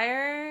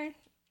vampire.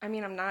 I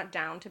mean, I'm not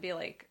down to be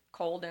like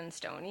cold and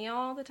stony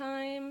all the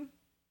time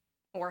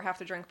or have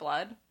to drink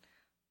blood,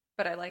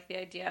 but I like the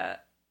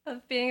idea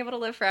of being able to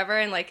live forever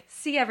and like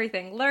see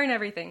everything, learn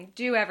everything,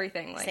 do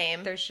everything. Like,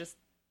 Same.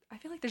 I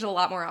feel like there's a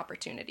lot more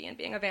opportunity in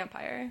being a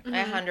vampire.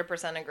 I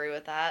 100% agree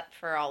with that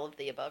for all of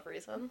the above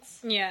reasons.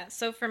 Yeah,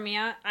 so for me,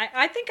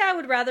 I think I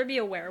would rather be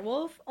a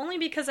werewolf, only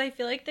because I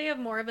feel like they have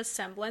more of a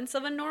semblance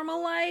of a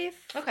normal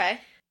life. Okay.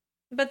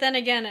 But then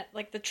again,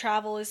 like, the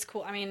travel is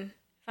cool. I mean,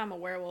 if I'm a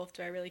werewolf,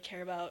 do I really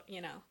care about,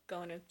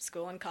 going to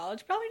school and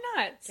college? Probably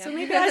not. Yeah. So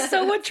maybe I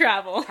still would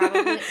travel.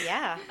 Probably,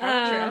 yeah.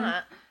 Probably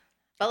not.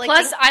 But like,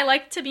 plus, I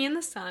like to be in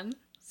the sun,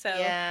 so...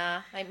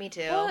 Yeah, me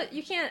too. Well,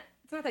 you can't...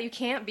 It's not that you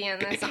can't be in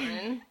the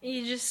sun.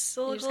 You just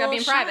gotta be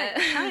in private.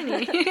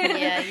 Shiny.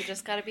 Yeah, you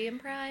just gotta be in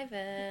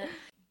private.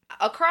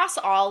 Across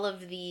all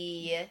of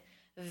the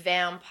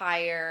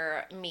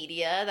vampire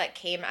media that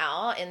came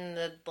out in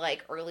the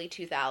like early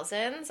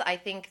 2000s, I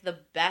think the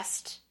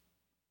best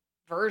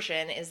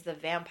version is the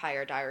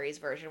Vampire Diaries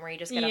version, where you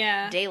just get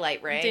a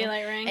daylight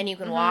ring, and you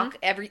can walk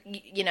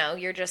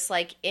you're just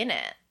like in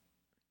it,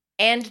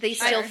 and they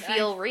still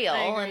feel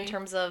real in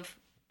terms of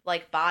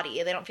like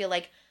body. They don't feel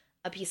like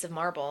a piece of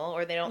marble,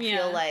 or they don't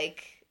feel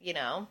like,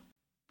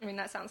 I mean,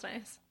 that sounds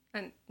nice.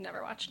 I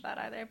never watched that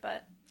either,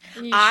 but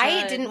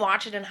I didn't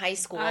watch it in high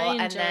school,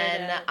 and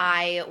then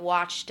I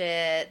watched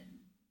it.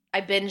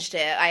 I binged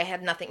it. I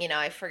had nothing,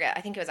 I forget.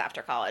 I think it was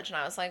after college, and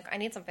I was like, I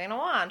need something to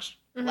watch.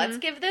 Let's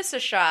give this a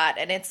shot.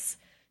 And it's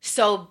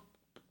so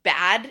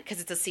bad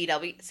because it's a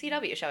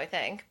CW show, I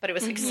think, but it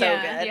was like so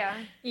good.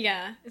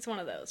 Yeah, it's one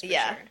of those. For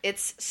sure.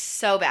 It's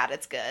so bad.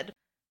 It's good.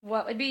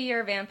 What would be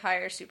your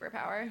vampire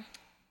superpower?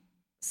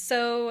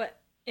 So,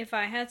 if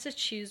I had to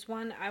choose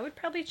one, I would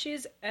probably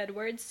choose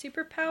Edward's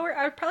superpower.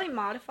 I would probably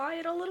modify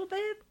it a little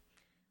bit.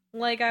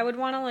 Like, I would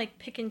want to, like,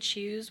 pick and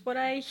choose what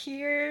I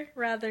hear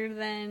rather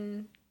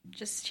than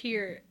just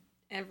hear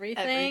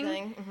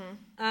everything.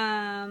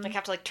 Like,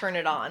 have to, like, turn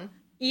it on.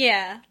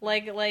 Yeah,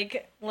 like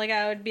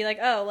I would be like,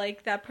 oh,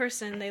 like, that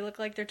person, they look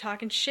like they're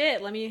talking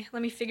shit. Let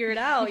me figure it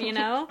out,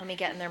 Let me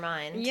get in their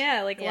mind.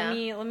 Yeah, like,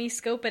 let me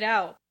scope it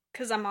out.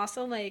 Because I'm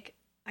also, like...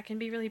 I can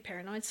be really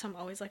paranoid, so I'm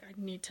always like, I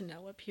need to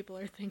know what people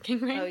are thinking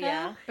right now.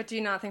 Yeah. But do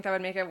you not think that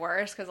would make it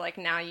worse? Because, like,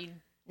 now you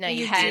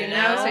can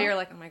know, so you're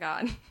like, oh my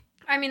god.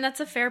 I mean, that's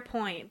a fair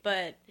point,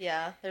 but...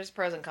 Yeah, there's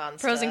pros and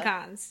cons. And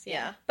cons,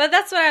 yeah. But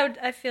that's what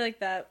I feel like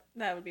that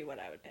would be what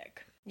I would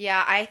pick.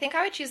 Yeah, I think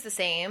I would choose the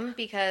same,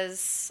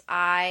 because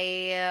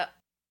I'm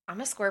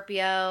a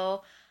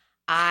Scorpio.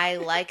 I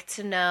like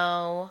to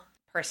know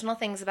personal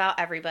things about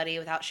everybody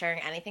without sharing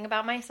anything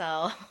about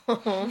myself.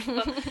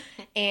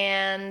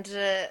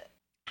 And...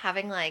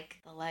 having, like,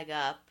 the leg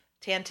up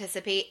to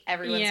anticipate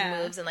everyone's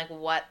moves and, like,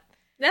 what...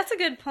 That's a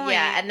good point.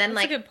 Yeah, and then,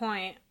 That's a good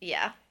point.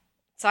 Yeah.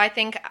 So I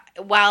think,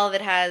 while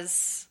it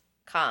has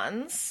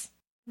cons...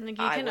 Like,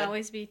 you can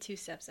always be 2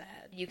 steps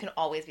ahead. You can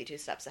always be 2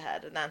 steps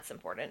ahead, and that's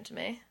important to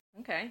me.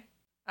 Okay.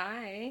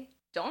 I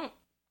don't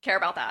care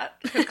about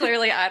that, because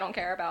clearly I don't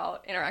care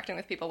about interacting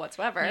with people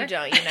whatsoever. You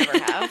don't. You never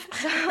have.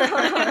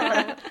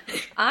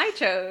 I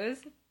chose...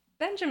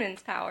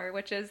 Benjamin's power,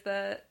 which is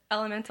the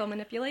elemental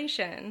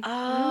manipulation. Oh,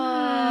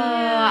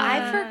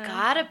 I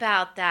forgot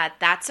about that.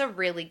 That's a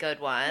really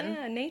good one.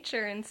 Yeah,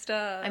 nature and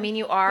stuff. I mean,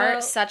 you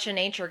are such a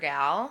nature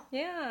gal.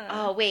 Yeah.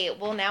 Oh, wait.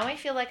 Well, now I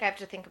feel like I have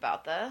to think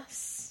about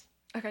this.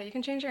 Okay, you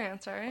can change your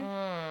answer.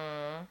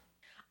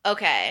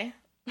 Okay.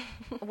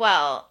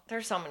 Well,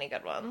 there's so many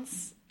good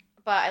ones.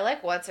 But I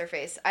like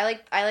What's-Her-Face. I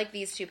like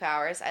these 2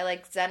 powers. I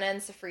like Xena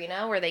and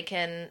Sabrina, where they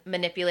can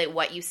manipulate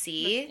what you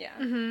see.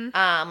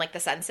 Yeah. Like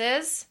the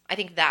senses. I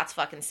think that's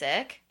fucking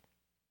sick.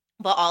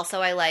 But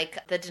also I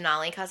like the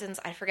Denali cousins.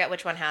 I forget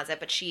which one has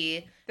it, but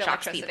she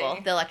shocks people.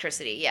 The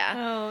electricity, yeah.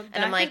 Oh,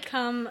 that and could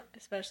come,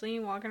 especially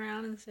walking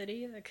around in the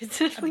city. That could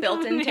a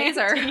built-in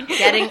taser.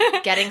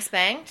 Getting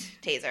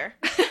spanked, taser.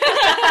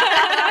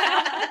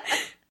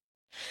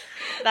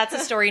 That's a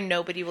story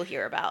nobody will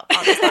hear about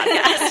on this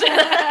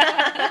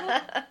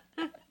podcast.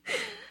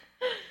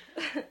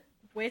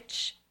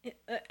 Which,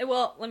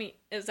 well,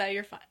 is that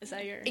your,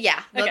 Yeah.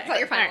 Okay, that's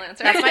your final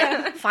answer. That's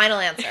my final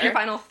answer. Your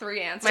final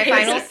 3 answers. My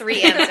final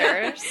 3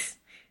 answers.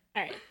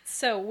 All right.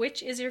 So,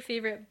 which is your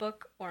favorite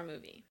book or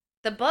movie?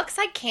 The books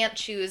I can't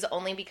choose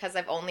only because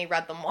I've only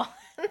read them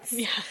once.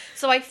 Yeah.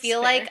 So I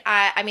feel Fair. like,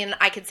 I mean,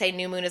 I could say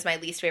New Moon is my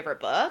least favorite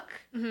book.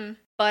 Mm-hmm.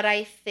 But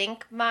I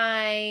think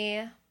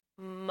my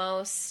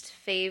most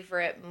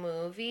favorite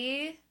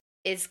movie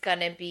is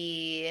gonna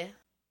be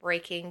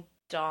Breaking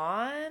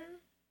Dawn.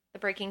 The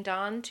Breaking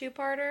Dawn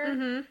two-parter.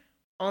 Mm-hmm.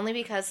 Only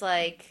because,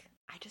 like,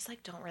 I just,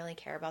 like, don't really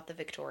care about the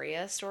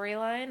Victoria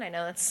storyline. I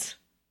know that's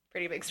a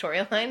pretty big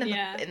storyline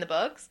in the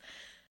books.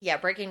 Yeah,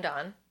 Breaking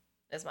Dawn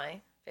is my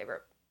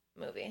favorite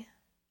movie.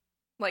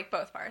 Like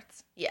both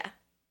parts. Yeah.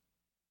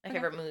 My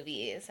favorite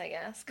movies, I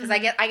guess. Because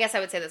Mm-hmm. I guess I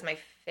would say that's my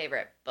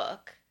favorite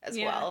book as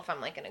well, if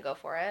I'm, like, going to go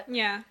for it.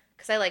 Yeah.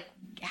 Because I like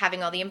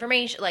having all the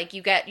information. Like,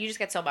 you just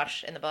get so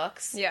much in the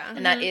books. Yeah.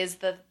 And that is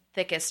the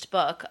thickest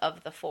book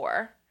of the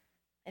 4,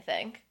 I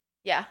think.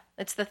 Yeah,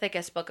 it's the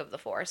thickest book of the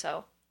 4,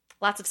 so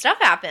lots of stuff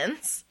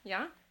happens.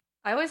 Yeah.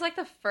 I always like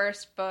the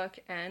first book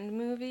and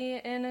movie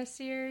in a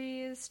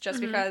series just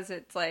because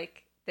it's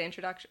like the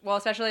introduction, well,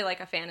 especially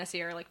like a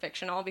fantasy or like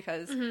fictional,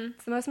 because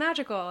it's the most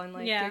magical and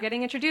like you're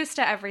getting introduced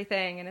to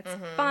everything and it's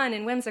fun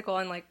and whimsical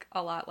and like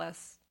a lot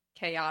less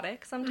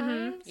chaotic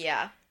sometimes.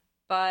 Yeah.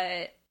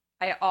 But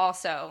I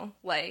also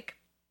like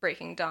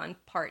Breaking Dawn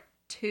Part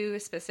 2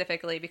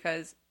 specifically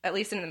because, at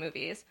least in the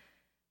movies,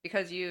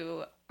 because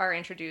you are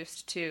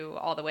introduced to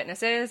all the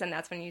witnesses, and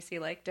that's when you see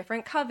like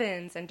different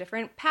covens and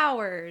different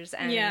powers,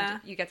 and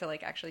you get to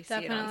like actually see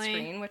it on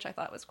screen, which I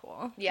thought was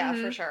cool. Yeah,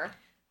 for sure.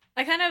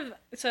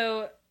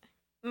 So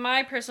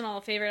my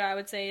personal favorite, I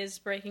would say, is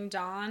Breaking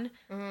Dawn,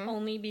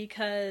 only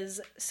because,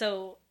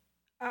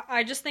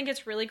 I just think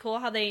it's really cool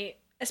how they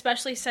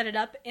especially set it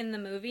up in the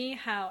movie,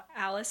 how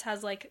Alice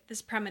has like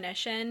this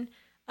premonition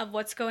of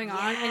what's going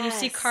on, and you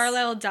see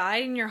Carlisle die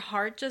and your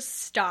heart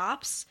just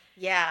stops.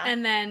 Yeah.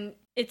 And then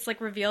it's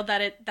like revealed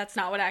that that's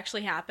not what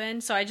actually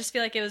happened. So I just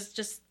feel like it was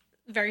just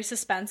very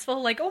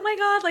suspenseful. Like, oh my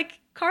god, like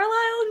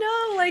Carlisle,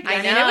 no, like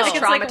I know. It was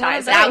it's like one of traumatizing.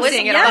 those- That was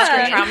seeing it on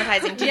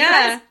traumatizing.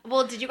 Yeah.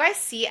 Did you guys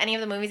see any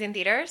of the movies in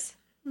theaters?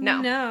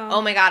 No.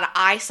 Oh my god,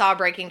 I saw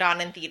Breaking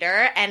Dawn in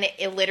theater, and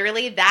it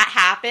literally, that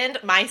happened,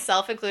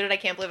 myself included. I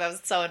can't believe I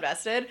was so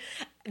invested.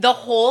 The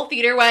whole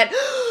theater went,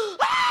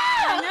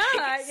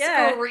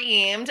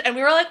 screamed, and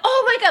we were like,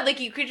 oh my god, like,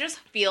 you could just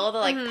feel the,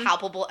 like,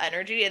 palpable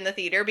energy in the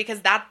theater,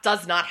 because that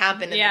does not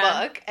happen in the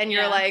book, and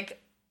you're like,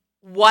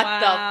 what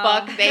the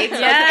fuck? They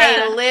took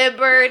a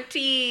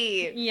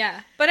liberty.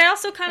 Yeah. But I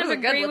also kind of It was a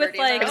good agree with, liberty,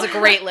 like... It was a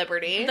great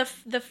liberty.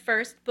 The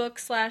first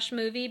book /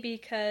 movie,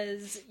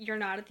 because you're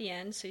not at the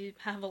end, so you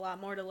have a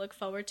lot more to look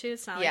forward to.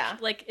 It's not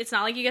like it's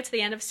not like you get to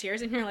the end of a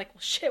series and you're like,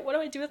 well, shit, what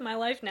do I do with my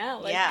life now?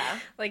 Like,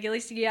 like at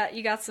least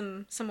you got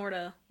some more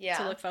to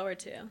look forward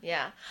to.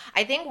 Yeah.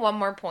 I think one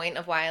more point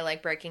of why I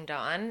like Breaking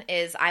Dawn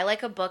is I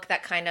like a book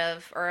that kind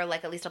of, or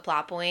like at least a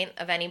plot point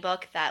of any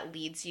book that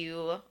leads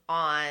you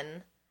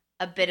on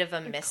a bit of a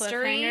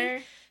mystery.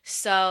 Cliffhanger.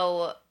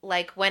 So,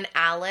 like, when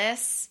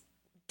Alice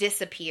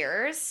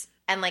disappears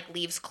and, like,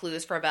 leaves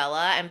clues for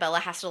Bella, and Bella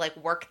has to, like,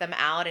 work them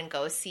out and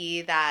go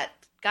see that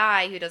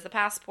guy who does the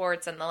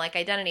passports and the, like,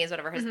 identities,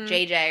 whatever his,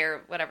 JJ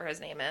or whatever his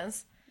name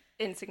is.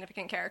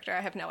 Insignificant character. I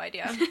have no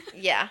idea.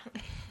 Yeah.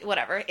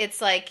 Whatever.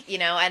 It's like, you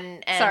know,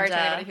 and Sorry to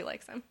anybody who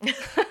likes him. he's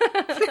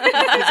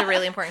a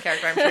really important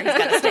character. I'm sure he's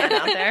got to stand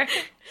out there.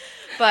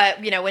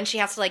 But, you know, when she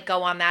has to, like,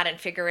 go on that and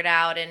figure it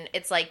out, and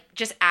it's, like,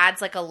 just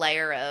adds, like, a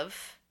layer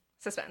of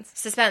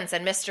suspense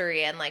and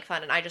mystery and, like,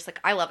 fun. And I just, like,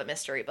 I love a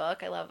mystery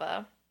book. I love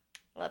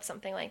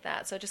something like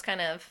that. So it just kind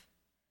of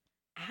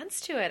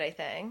adds to it, I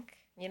think,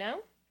 you know?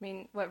 I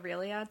mean, what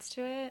really adds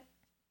to it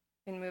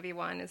in movie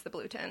 1 is the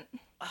blue tint.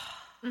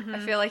 I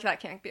feel like that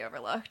can't be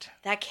overlooked.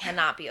 That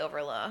cannot be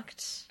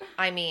overlooked.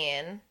 I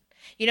mean,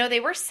 you know,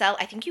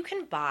 I think you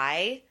can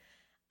buy...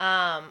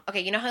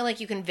 okay, you know how, like,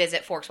 you can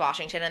visit Forks,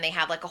 Washington, and they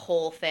have, like, a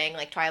whole thing,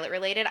 like, Twilight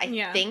related?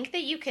 I think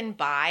that you can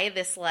buy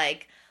this,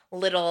 like,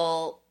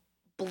 little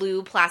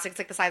blue plastic, it's,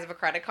 like, the size of a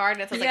credit card,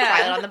 and it says, like,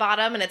 Twilight on the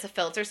bottom, and it's a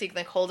filter, so you can,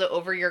 like, hold it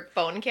over your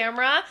phone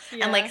camera,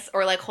 and, like,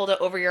 or, like, hold it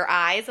over your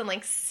eyes, and,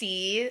 like,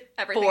 see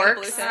everything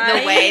Forks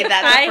the way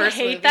that the first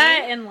movie. I hate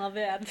that and love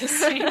it at the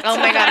same time. Oh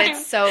my god,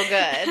 it's so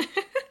good.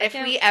 If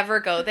we ever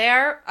go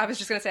there... I was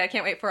just going to say, I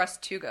can't wait for us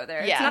to go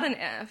there. Yeah. It's not an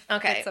if.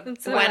 Okay,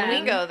 it's when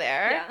we go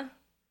there... Yeah.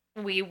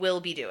 We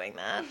will be doing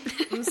that.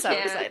 I'm so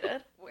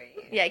excited.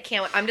 Wait. Yeah, I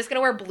can't wait. I'm just going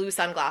to wear blue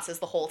sunglasses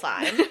the whole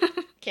time.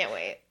 Can't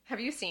wait.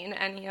 Have you seen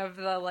any of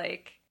the,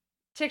 like,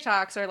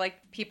 TikToks or,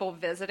 like, people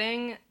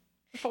visiting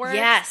for it?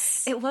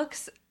 Yes. It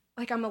looks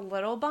like I'm a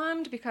little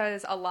bummed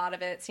because a lot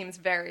of it seems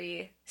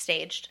very...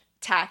 Staged.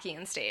 Tacky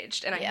and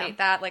staged. And I hate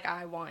that. Like,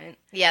 I want...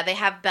 Yeah, they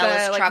have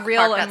Bella's the, like, truck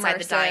real parked outside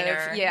the immersive,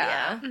 diner.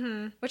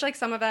 Yeah. Which, like,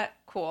 some of it,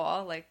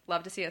 cool. Like,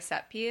 love to see a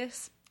set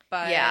piece.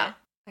 But, I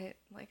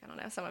don't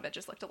know. Some of it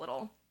just looked a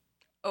little...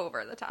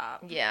 over the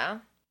top. Yeah.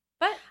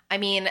 But I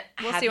mean,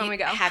 we'll see when we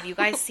go. Have you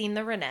guys seen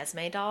the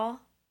Renesmee doll?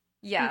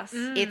 Yes.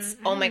 It's,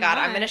 oh my god,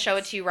 I'm going to show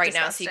it to you right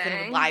now so you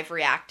can live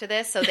react to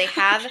this. So they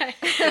have,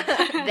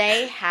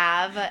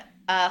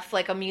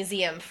 like a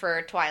museum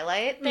for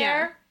Twilight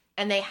there,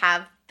 and they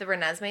have the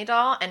Renesmee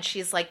doll, and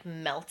she's like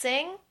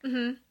melting.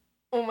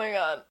 Oh my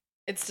god.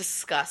 It's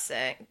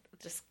disgusting.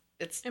 Just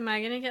it's Am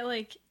I gonna get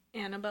like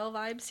Annabelle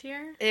vibes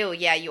here? ew.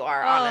 Yeah, you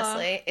are.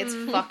 Honestly, it's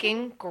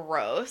fucking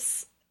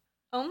gross.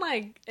 Oh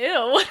my,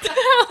 ew! What the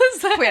hell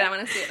is that? Wait, I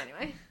want to see it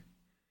anyway.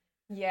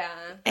 Yeah.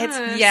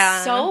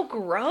 It's so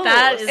gross.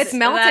 That is- It's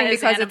melting that is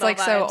because it's like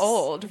so Annabelle vibes.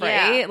 old,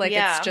 right? Yeah, Like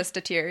yeah. it's just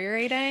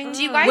deteriorating.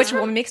 Do you guys Which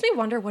rem- makes me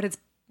wonder what it's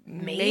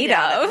made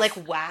out of.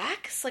 like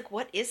wax? Like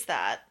what is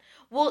that?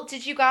 Well,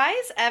 did you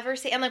guys ever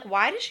see? And like,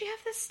 why does she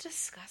have this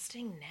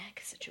disgusting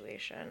neck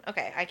situation?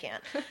 Okay, I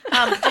can't.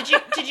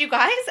 Did you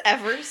guys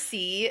ever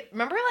see?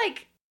 Remember,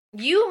 like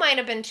you might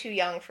have been too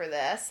young for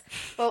this,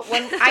 but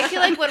when I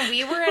feel like when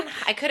we were in,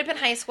 I could have been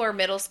high school or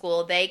middle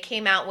school. They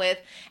came out with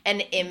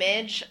an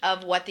image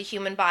of what the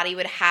human body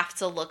would have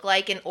to look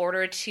like in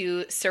order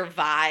to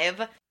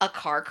survive a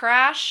car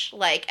crash,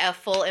 like a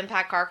full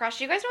impact car crash.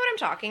 Do you guys know what I'm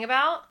talking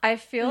about? I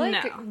feel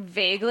like No.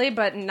 vaguely,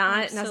 but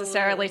not Absolutely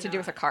necessarily to do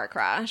not. with a car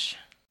crash.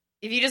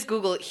 If you just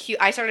Google,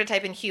 I started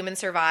typing human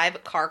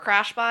survive car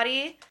crash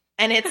body,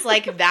 and it's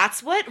like,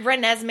 that's what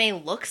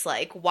Renesmee looks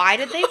like. Why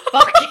did they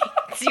fucking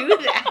do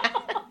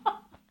that?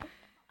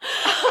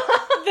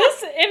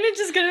 This image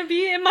is gonna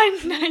be in my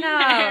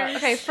nightmares.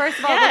 Okay, first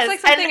of all, Yes, it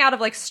looks like something and- out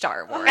of like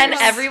Star Wars. And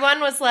everyone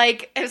was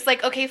like, it was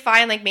like, okay,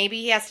 fine, like maybe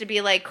he has to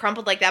be like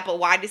crumpled like that, but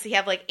why does he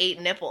have like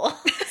 8 nipples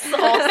also?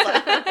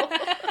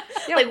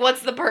 Like,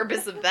 what's the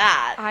purpose of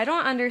that? I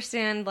don't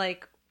understand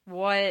like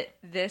what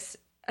this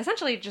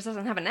essentially just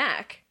doesn't have a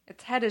neck.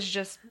 Its head is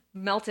just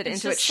melted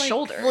into its just, like-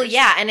 shoulders. Well,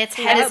 yeah, and its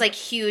head Yep. is like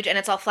huge and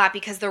it's all flat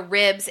because the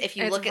ribs, if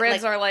you Its look at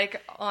ribs like, are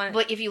like on.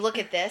 but if you look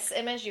at this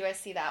image, you guys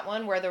see that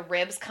one where the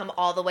ribs come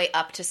all the way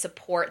up to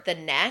support the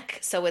neck,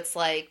 so it's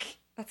like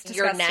That's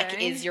your neck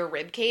disgusting. is your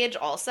rib cage.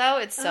 Also,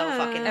 it's so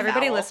fucking.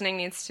 Everybody foul. listening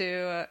needs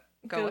to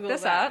go look Google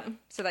this that. up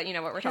so that you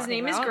know what we're His talking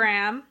name about. is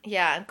Graham.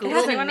 Yeah, has Google.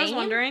 a Anyone was name?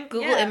 wondering?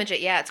 Google Yeah. image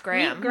it. Yeah, it's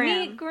Graham. Meet Graham.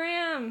 Meet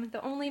Graham,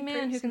 the only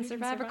man who can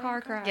survive a car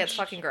crash. Yeah, it's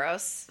fucking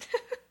gross.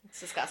 It's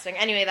disgusting.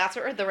 Anyway, that's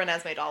what the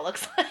Renesmee doll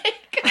looks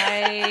like.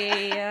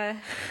 I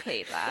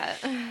hate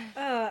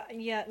that.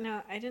 Yeah,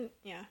 no, I didn't.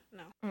 Yeah,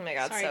 no. Oh my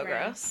god, Sorry, so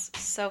Graham. gross.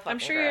 So fucking I'm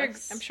sure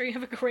gross. I'm sure you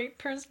have a great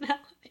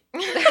personality.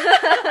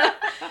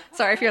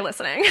 Sorry if you're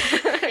listening.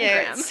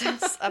 Yeah, Graham.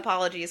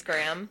 apologies,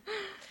 Graham.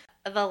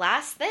 The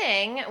last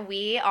thing,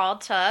 we all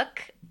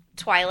took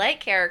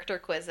Twilight character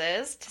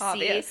quizzes to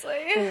Obviously.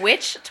 see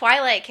which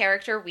Twilight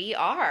character we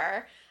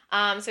are.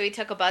 So we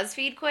took a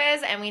BuzzFeed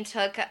quiz and we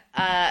took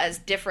a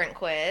different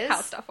quiz. How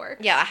stuff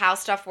works. Yeah, a How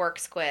Stuff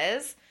Works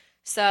quiz.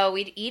 So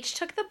we each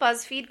took the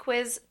BuzzFeed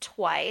quiz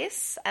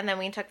twice, and then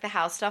we took the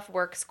How Stuff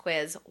Works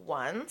quiz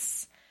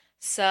once.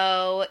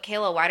 So,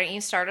 Kayla, why don't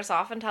you start us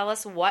off and tell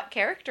us what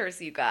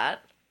characters you got?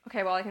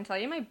 Okay, well, I can tell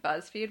you my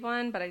BuzzFeed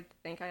one, but I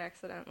think I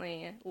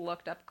accidentally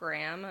looked up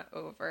Graham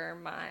over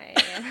my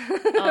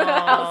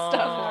How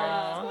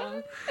Stuff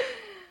Works.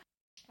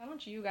 Why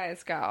don't you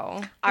guys go? All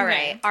Okay,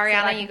 right, so I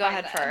Ariana, can you go find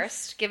ahead them.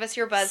 first. Give us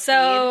your BuzzFeed.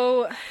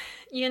 So,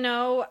 you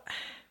know,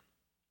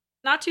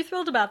 not too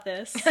thrilled about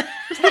this.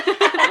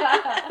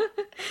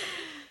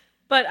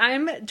 But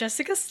I'm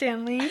Jessica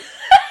Stanley.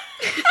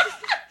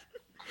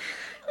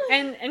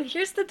 And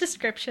here's the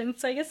description.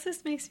 So I guess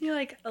this makes me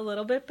like a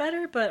little bit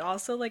better, but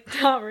also like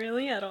not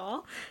really at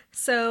all.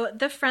 So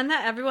the friend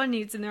that everyone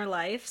needs in their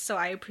life, so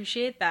I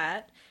appreciate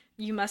that.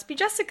 You must be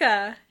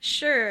Jessica.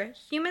 Sure,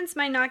 humans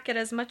might not get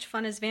as much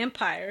fun as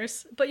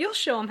vampires, but you'll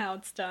show them how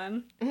it's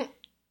done.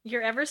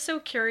 You're ever so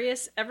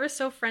curious, ever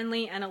so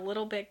friendly, and a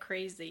little bit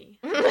crazy.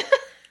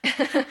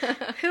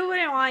 Who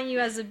wouldn't want you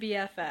as a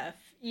BFF?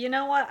 You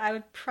know what? I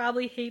would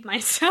probably hate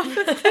myself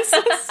if this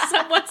was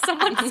what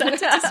someone said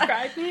to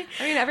describe me.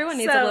 I mean, everyone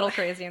needs So- a little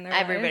crazy in their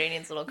life. Everybody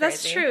needs a little crazy.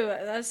 That's true.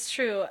 That's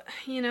true.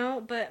 You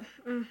know, but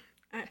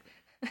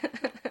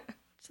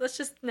so let's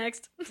just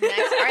next. Next,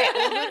 all right.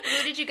 Well,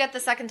 who did you get the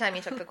second time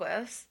you took the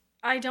quiz?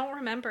 I don't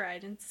remember. I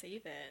didn't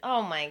save it.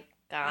 Oh my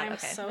god. I'm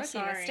okay. so Rookie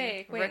sorry.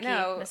 mistake. Wait, Rookie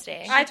no.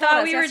 mistake. I She told thought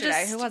us we were yesterday.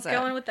 just Who was it?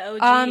 going with the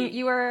OG.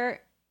 You were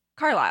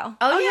Carlisle.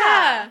 Oh,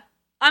 yeah.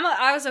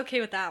 I was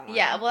okay with that one.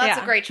 Yeah, well, that's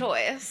Yeah. a great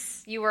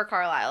choice. You were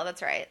Carlisle.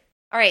 That's right.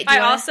 All right. Do I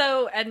you wanna-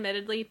 also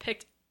admittedly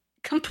picked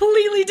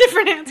completely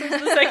different answers the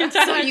second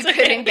time. So I you took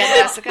couldn't it. get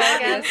Jessica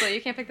again? Obviously,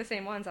 you can't pick the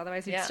same ones,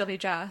 otherwise you'd Yeah. still be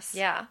Jess.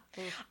 Yeah.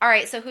 All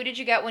right. So who did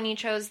you get when you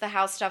chose the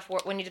How Stuff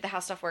when you did the How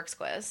Stuff Works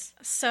quiz?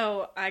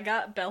 So I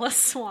got Bella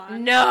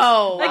Swan.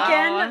 No.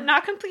 Again,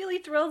 not completely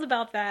thrilled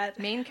about that.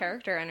 Main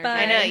character energy. But-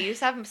 I know you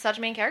just have such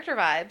main character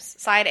vibes,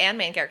 side and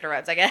main character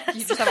vibes. I guess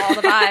You just have all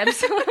the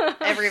vibes.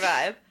 every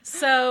vibe.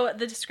 So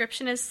the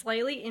description is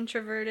slightly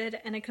introverted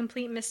and a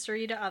complete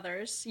mystery to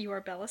others. You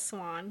are Bella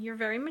Swan. You're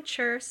very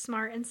mature,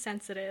 smart, and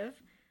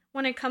sensitive.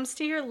 When it comes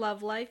to your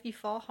love life, you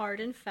fall hard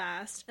and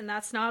fast, and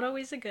that's not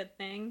always a good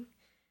thing.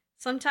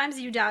 Sometimes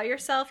you doubt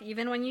yourself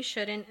even when you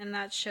shouldn't, and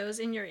that shows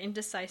in your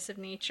indecisive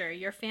nature.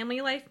 Your family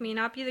life may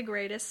not be the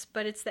greatest,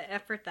 but it's the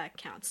effort that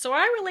counts. So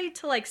I relate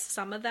to like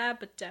some of that,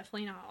 but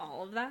definitely not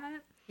all of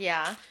that.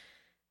 Yeah.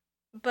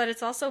 But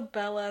it's also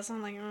Bella, so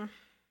I'm like,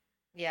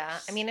 Yeah.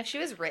 I mean, if she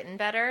was written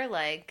better,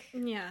 like,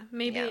 yeah,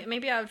 maybe Yeah.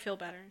 maybe I would feel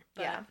better.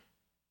 But, Yeah.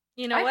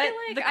 You know I what? feel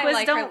like The I quiz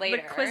like her don't. The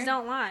later. quiz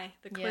don't lie.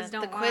 The Yeah, quiz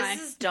don't the lie.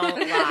 quizzes don't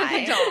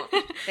lie.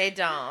 Don't. They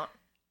don't.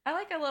 I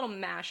like a little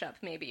mashup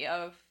maybe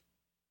of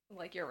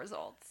like your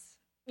results.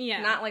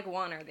 Yeah. Not like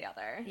one or the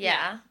other.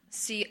 Yeah.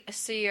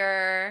 So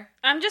you're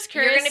I'm just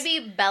curious. you're gonna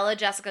be Bella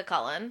Jessica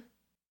Cullen.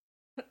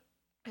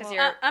 Because Well,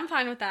 you're I'm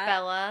fine with that.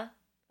 Bella,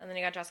 and then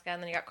you got Jessica,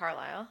 and then you got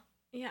Carlisle.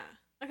 Yeah.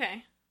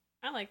 Okay.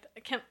 I like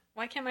that.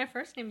 Why can't my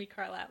first name be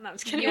Carlisle? No, I'm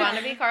just kidding. You want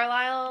to be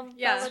Carlisle,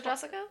 Yeah. Bella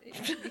Jessica?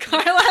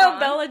 Carlisle, Swan.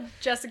 Bella,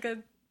 Jessica,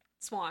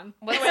 Swan.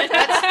 What's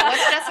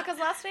Jessica's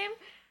last name?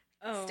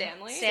 Oh,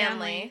 Stanley?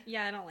 Stanley.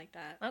 Yeah, I don't like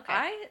that. Okay.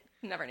 I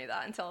never knew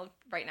that until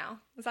right now.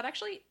 Is that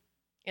actually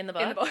In the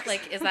book? In the books.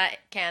 Like, is that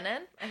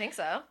canon? I think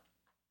so.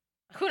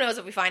 Who knows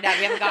if we find out?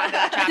 We haven't gotten to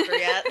that chapter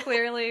yet.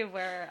 clearly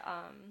we're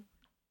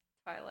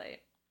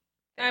Twilight?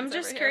 I'm fans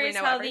just over here. curious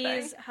We know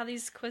everything. how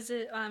these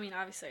quizzes. I mean,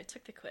 obviously, I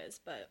took the quiz,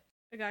 but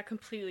I got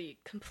completely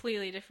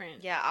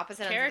different Yeah,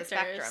 opposite ends of the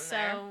characters. spectrum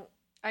there. So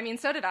I mean,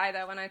 so did I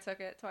though when I took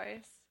it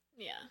twice.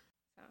 yeah,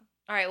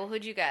 All right, well,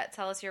 who'd you get?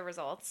 Tell us your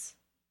results.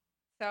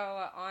 So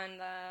on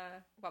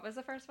what was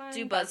the first one?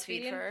 Do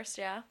BuzzFeed first,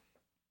 yeah.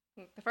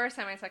 The first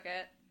time I took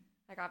it,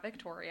 I got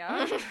Victoria.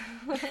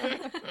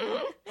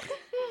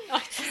 I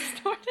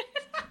just snorted.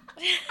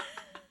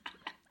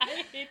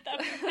 I hate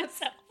that for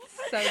myself.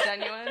 So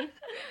genuine.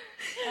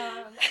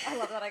 I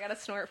love that I got a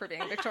snort for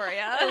being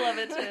Victoria. I love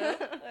it,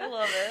 too. I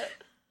love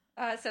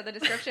it. So the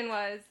description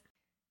was,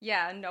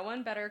 yeah, no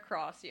one better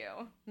cross you.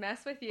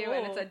 Mess with you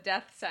and it's a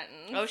death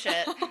sentence. Oh,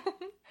 shit.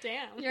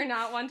 Damn. You're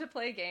not one to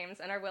play games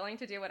and are willing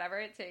to do whatever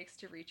it takes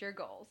to reach your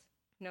goals,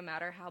 no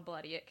matter how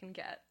bloody it can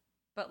get.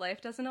 But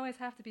life doesn't always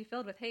have to be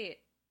filled with hate.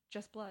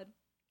 Just blood.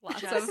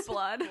 Lots of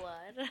blood.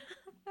 Blood.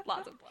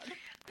 Lots of blood.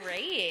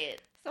 Great.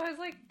 So I was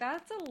like,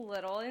 that's a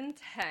little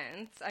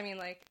intense. I mean,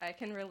 like, I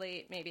can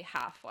relate maybe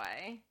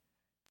halfway.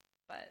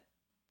 But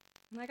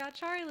I got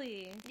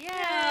Charlie. Yay.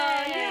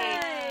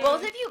 Yay.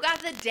 Both of you got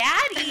the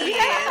daddies.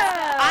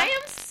 Yeah. I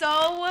am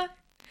so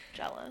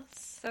jealous.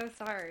 So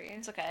sorry.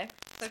 It's okay.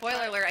 So Spoiler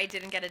sorry. alert, I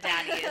didn't get a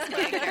daddy as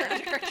my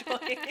character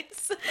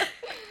choice.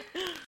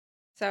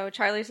 So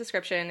Charlie's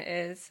description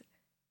is,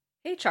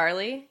 hey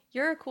Charlie,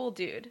 you're a cool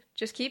dude.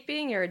 Just keep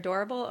being your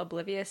adorable,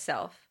 oblivious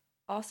self.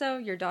 Also,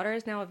 your daughter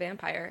is now a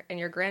vampire, and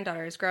your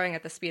granddaughter is growing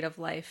at the speed of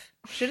life.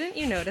 Shouldn't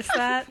you notice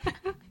that?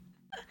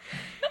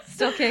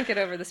 Still can't get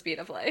over the speed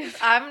of life.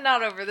 I'm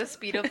not over the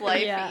speed of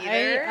life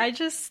either. I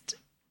just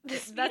the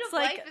speed that's of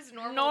like life is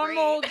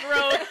normal rate.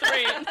 growth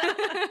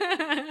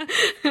rate.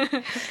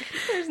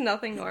 There's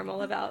nothing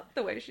normal about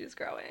the way she's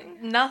growing.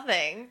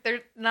 Nothing.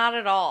 They're not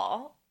at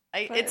all.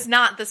 But- It's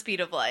not the speed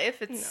of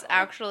life. It's No.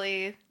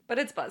 actually... But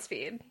it's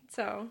BuzzFeed,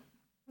 so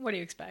What do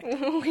you expect?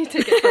 we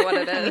take it for what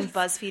it I mean, is.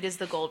 BuzzFeed is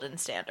the golden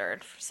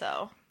standard,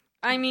 so...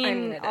 I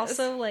mean, mean, it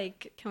also,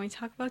 like, can we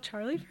talk about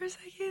Charlie for a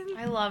second?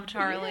 I love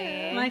Charlie.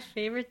 Yeah. My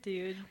favorite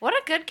dude. What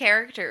a good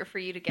character for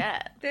you to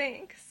get.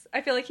 Thanks. I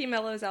feel like he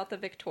mellows out the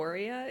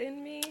Victoria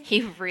in me.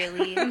 He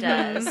really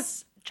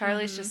does.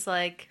 Charlie's just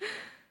like,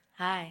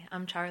 hi,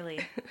 I'm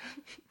Charlie.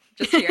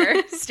 Just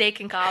here.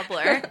 Steak and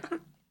cobbler.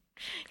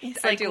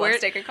 He's I like, do love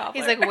steak and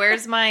cobbler. He's like,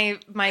 where's my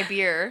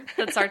beer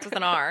that starts with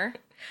an R?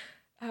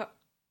 Oh,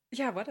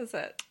 yeah, what is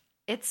it?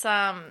 It's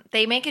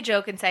they make a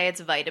joke and say it's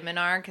vitamin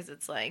R because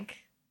it's like,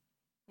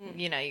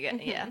 you know, you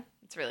get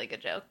it's a really good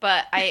joke.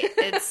 But I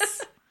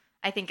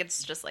think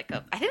it's just like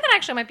I think that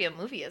actually might be a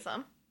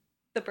movieism.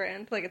 The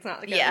brand? Like, it's not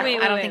like Yeah. a... Wait,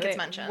 I don't think it's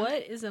mentioned.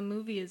 What is a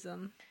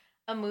movieism?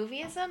 A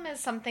movieism is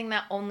something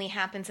that only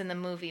happens in the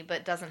movie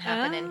but doesn't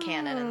happen in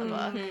canon in the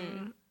book.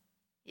 Mhm.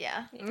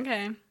 Yeah.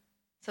 Okay.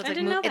 So it's I like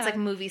didn't know it's that. like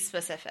movie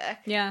specific.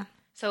 Yeah.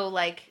 So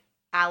like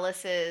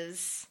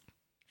Alice's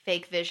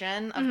fake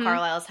vision of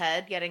Carlisle's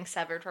head getting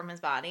severed from his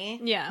body.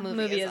 Yeah. Movieism.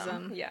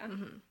 Movieism. Yeah.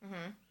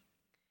 Mm-hmm.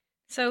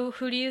 So,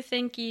 who do you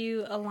think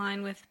you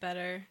align with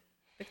better,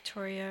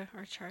 Victoria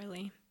or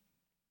Charlie?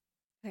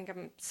 I think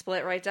I'm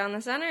split right down the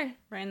center.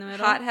 Right in the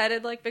middle.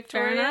 Hot-headed like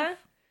Victoria. enough.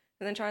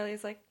 And then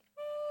Charlie's like,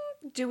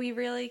 do we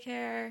really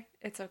care?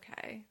 It's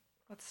okay.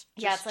 Let's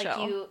just Yeah, it's like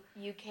chill.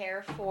 you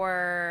care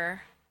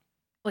for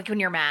like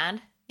when you're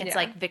mad, it's Yeah.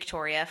 like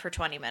Victoria for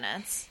 20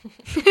 minutes.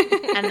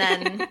 And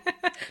then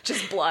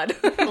Just blood.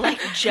 like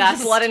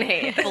just blood and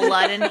hate.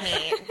 blood and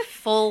hate,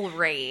 full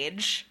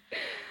rage.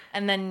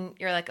 And then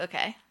you're like,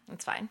 okay,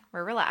 it's fine.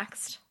 We're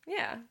relaxed.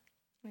 Yeah.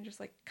 I just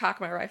like cock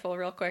my rifle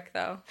real quick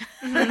though.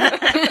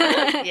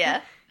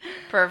 Yeah.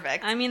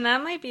 Perfect. I mean,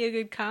 that might be a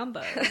good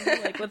combo.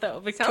 Like with a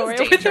Victoria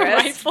with a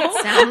dangerous. rifle.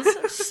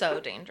 Sounds so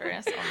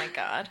dangerous. Oh my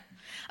god.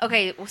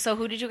 Okay, so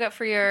who did you get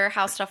for your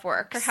How Stuff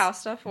Works? For How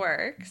Stuff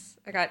Works,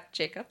 I got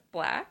Jacob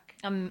Black.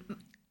 Ooh.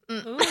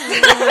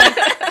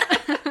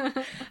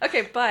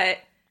 Okay, but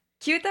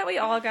cute that we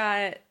all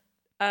got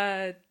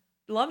a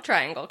love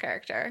triangle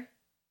character.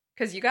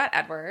 Because you got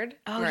Edward,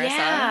 Oh, Marissa,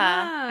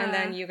 yeah. and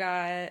then you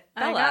got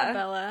Bella. I got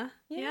Bella.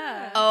 Yeah.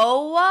 Yeah.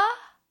 Oh,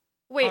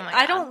 Wait, my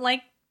I God. don't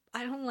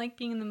like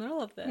being in the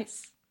middle of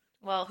this.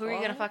 well, who are you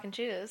Well, gonna fucking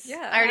choose?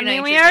 yeah. I already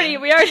know we you're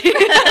choosing.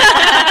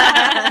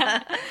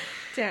 already.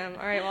 Damn.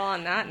 All right, well,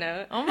 on that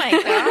note. Oh my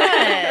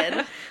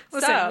god.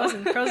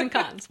 Listen, pros and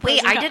cons. Pros Wait,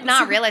 and I cons. did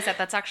not realize that.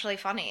 That's actually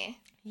funny.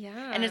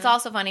 Yeah. And it's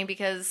also funny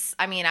because,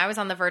 I mean, I was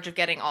on the verge of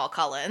getting all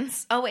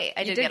Cullens. Oh, wait,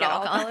 I did get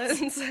all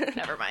Cullens.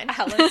 Never mind.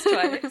 Alice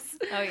twice.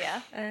 Oh,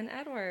 yeah. And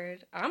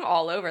Edward. I'm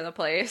all over the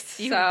place.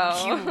 You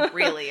so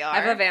really are.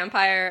 I have a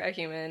vampire, a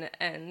human,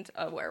 and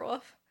a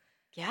werewolf.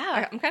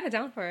 Yeah. I'm kind of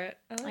down for it.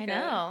 I like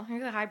know. You're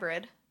the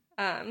hybrid.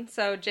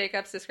 So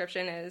Jacob's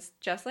description is,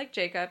 just like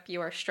Jacob, you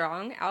are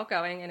strong,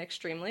 outgoing, and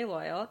extremely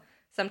loyal.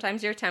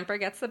 Sometimes your temper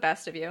gets the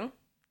best of you.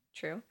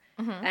 True.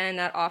 Mm-hmm. And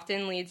that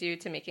often leads you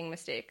to making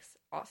mistakes.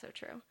 Also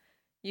true.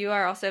 You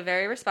are also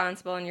very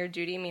responsible, and your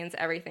duty means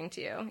everything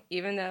to you.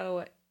 Even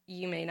though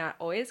you may not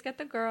always get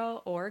the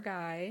girl or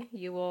guy,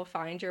 you will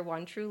find your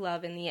one true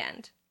love in the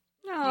end.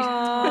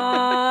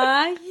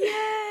 Aww,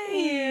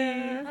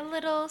 yay! A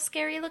little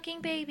scary-looking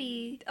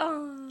baby.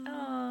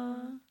 Oh,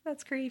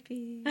 that's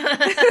creepy.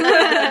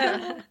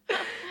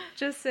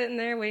 Just sitting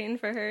there waiting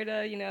for her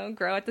to,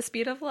 grow at the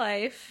speed of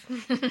life.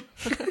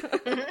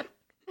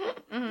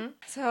 Mm-hmm.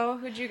 So,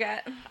 who'd you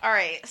get? All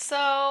right,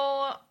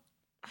 so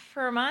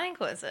for my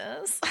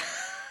quizzes,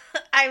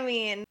 I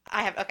mean,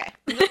 okay.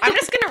 I'm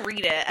just going to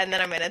read it, and then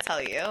I'm going to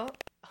tell you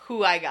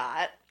who I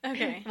got.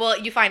 Okay. Well,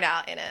 you find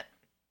out in it.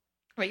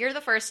 But here are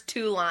the first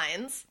 2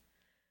 lines.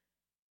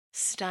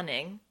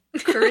 Stunning,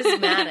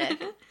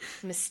 charismatic,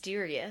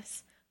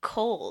 mysterious,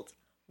 cold,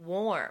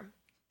 warm,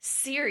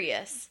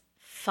 serious,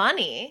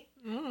 funny.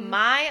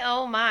 My,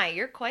 oh my,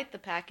 you're quite the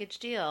package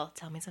deal.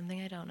 Tell me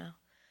something I don't know.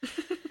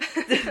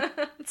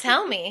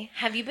 Tell me,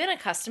 have you been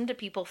accustomed to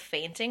people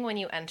fainting when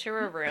you enter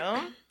a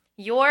room?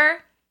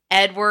 You're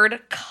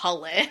Edward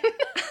Cullen.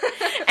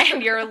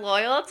 And you're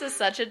loyal to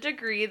such a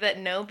degree that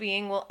no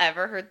being will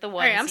ever hurt the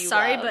ones Alright, I'm you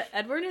sorry, love. but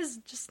Edward is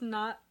just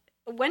not...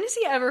 When is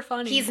he ever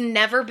funny? He's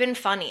never been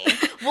funny.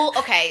 Well,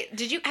 okay,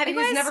 have you guys...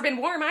 He's never been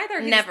warm either.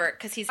 Never,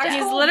 because he's dead.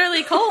 He's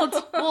literally cold.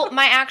 Well,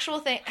 my actual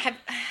thing... I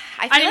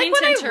I feel didn't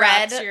like mean to when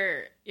I interrupt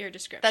read... your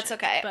description. That's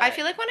okay. but- I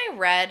feel like when I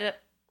read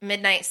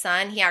Midnight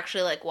Sun, he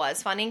actually,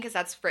 was funny, because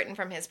that's written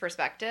from his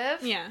perspective.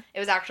 Yeah. It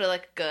was actually,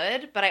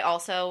 good, but I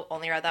also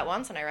only read that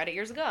once, and I read it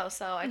years ago,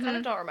 so I kind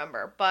of don't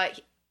remember. But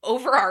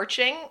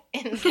overarching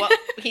in what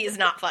he's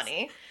not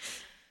funny.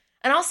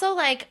 And also,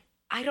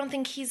 I don't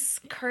think he's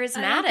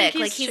charismatic.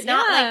 He's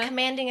not,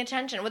 commanding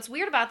attention. What's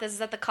weird about this is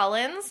that the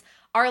Cullens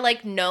are,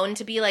 known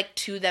to be,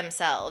 to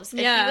themselves. If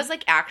he was,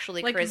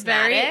 actually charismatic.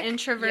 Very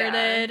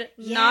introverted,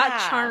 Yeah.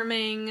 not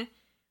charming.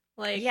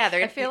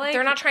 I feel like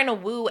they're not trying to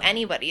woo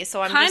anybody,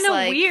 so I'm kind just,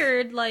 of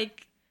weird, I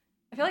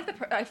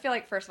feel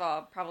like, first of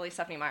all, probably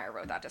Stephanie Meyer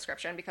wrote that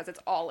description because it's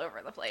all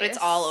over the place. It's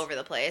all over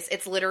the place.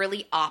 It's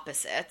literally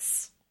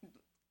opposites.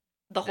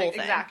 The whole thing.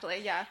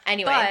 Exactly, yeah.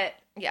 Anyway.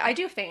 But I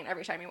do faint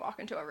every time you walk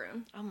into a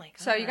room. Oh my god.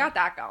 So you got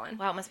that going.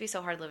 Wow, it must be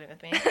so hard living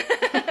with me.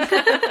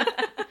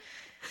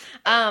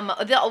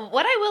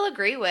 What I will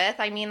agree with,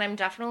 I mean, I'm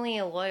definitely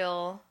a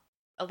loyal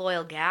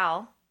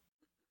gal.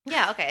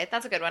 Yeah, okay,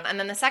 that's a good one. And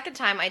then the second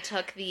time I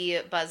took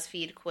the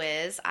BuzzFeed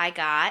quiz, I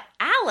got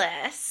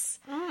Alice.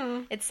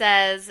 Mm. It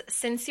says,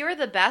 since you're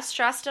the best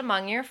dressed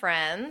among your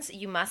friends,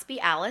 you must be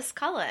Alice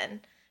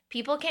Cullen.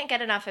 People can't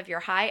get enough of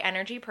your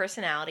high-energy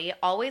personality,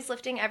 always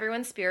lifting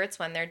everyone's spirits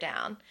when they're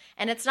down.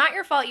 And it's not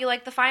your fault you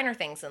like the finer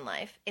things in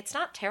life. It's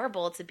not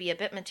terrible to be a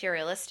bit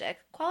materialistic.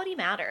 Quality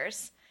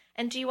matters.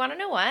 And do you want to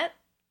know what?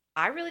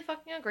 I really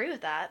fucking agree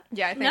with that.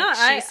 Yeah, I think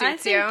she suits I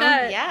think you.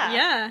 that,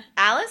 Yeah.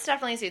 Alice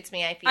definitely suits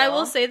me, I feel. I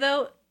will say,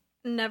 though,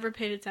 never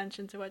paid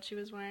attention to what she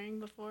was wearing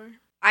before.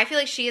 I feel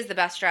like she is the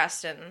best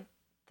dressed in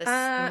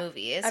this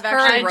movie. It's I've her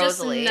actually and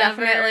Rosalie.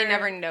 definitely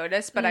never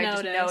noticed, but I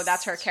just know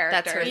that's her character.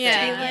 That's her thing,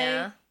 Yeah.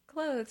 yeah.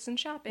 Clothes and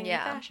shopping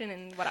Yeah. and fashion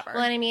and whatever.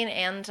 Well, I mean,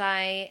 and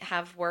I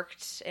have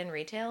worked in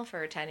retail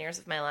for 10 years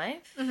of my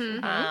life.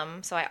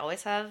 Mm-hmm. So I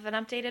always have an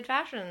updated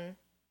fashion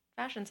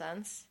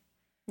sense.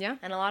 Yeah.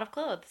 And a lot of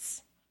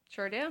clothes.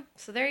 Sure do.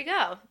 So there you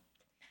go.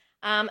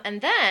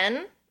 And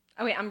then...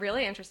 Oh, wait, I'm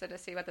really interested to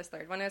see what this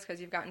third one is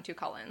because you've gotten 2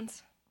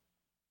 Cullens.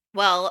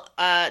 Well,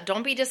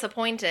 don't be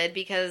disappointed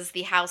because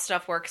the How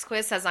Stuff Works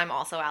quiz says I'm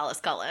also Alice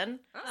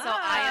Cullen. So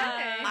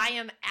I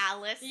am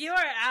Alice. You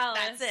are Alice.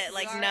 That's it.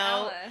 You are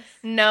no.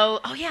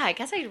 Alice. Oh yeah, I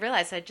guess I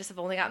realized I just have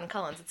only gotten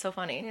Cullens. It's so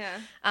funny.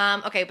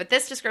 Yeah. Okay, but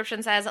this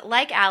description says,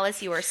 like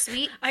Alice, you are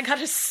sweet. I got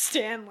a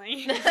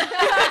Stanley.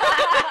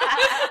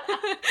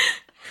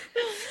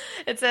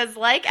 It says,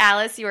 like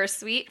Alice, you are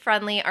sweet,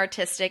 friendly,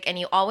 artistic, and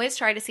you always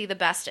try to see the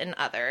best in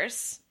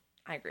others.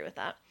 I agree with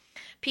that.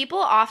 People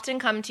often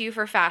come to you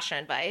for fashion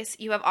advice.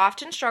 You have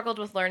often struggled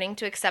with learning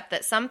to accept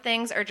that some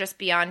things are just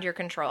beyond your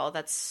control.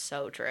 That's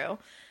so true.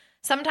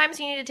 Sometimes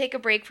you need to take a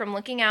break from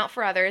looking out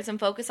for others and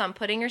focus on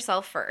putting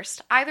yourself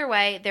first. Either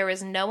way, there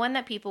is no one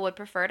that people would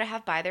prefer to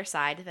have by their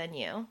side than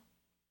you.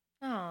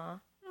 Aw.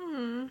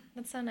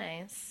 That's so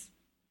nice.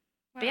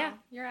 Wow, But yeah.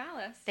 You're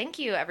Alice. Thank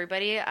you,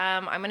 everybody.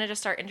 I'm going to just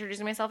start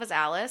introducing myself as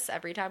Alice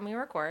every time we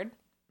record.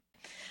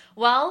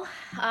 Well,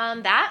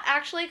 that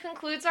actually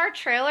concludes our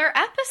trailer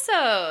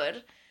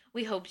episode.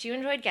 We hoped you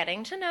enjoyed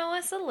getting to know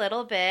us a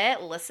little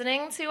bit,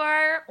 listening to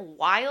our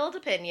wild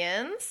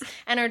opinions,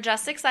 and are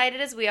just excited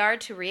as we are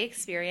to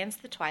re-experience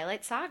the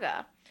Twilight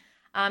Saga.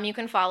 You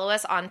can follow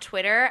us on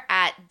Twitter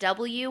at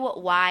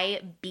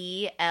WYBL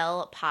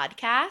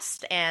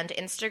Podcast and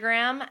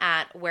Instagram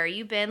at Where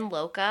You Been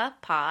Loca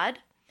Pod.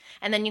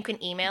 And then you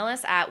can email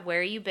us at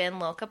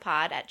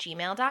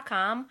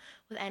whereyoubeenlocapod@gmail.com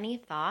with any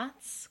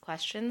thoughts,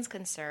 questions,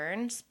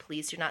 concerns.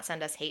 Please do not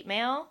send us hate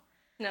mail.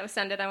 No,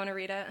 send it. I want to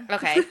read it.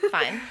 Okay,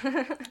 fine.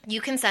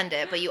 You can send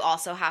it, but you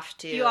also have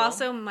to. You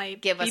also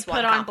might give be us put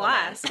one on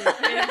compliment. blast.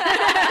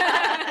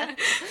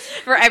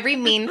 For every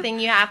mean thing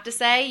you have to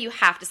say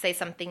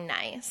something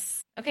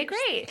nice. Okay,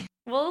 great.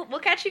 We'll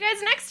catch you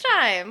guys next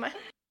time.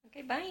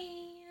 Okay, bye.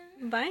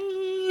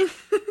 Bye.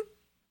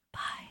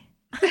 Bye.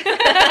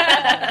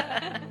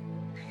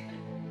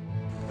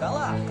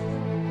 Bella,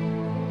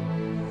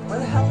 where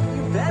the hell have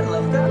you been,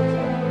 Loca?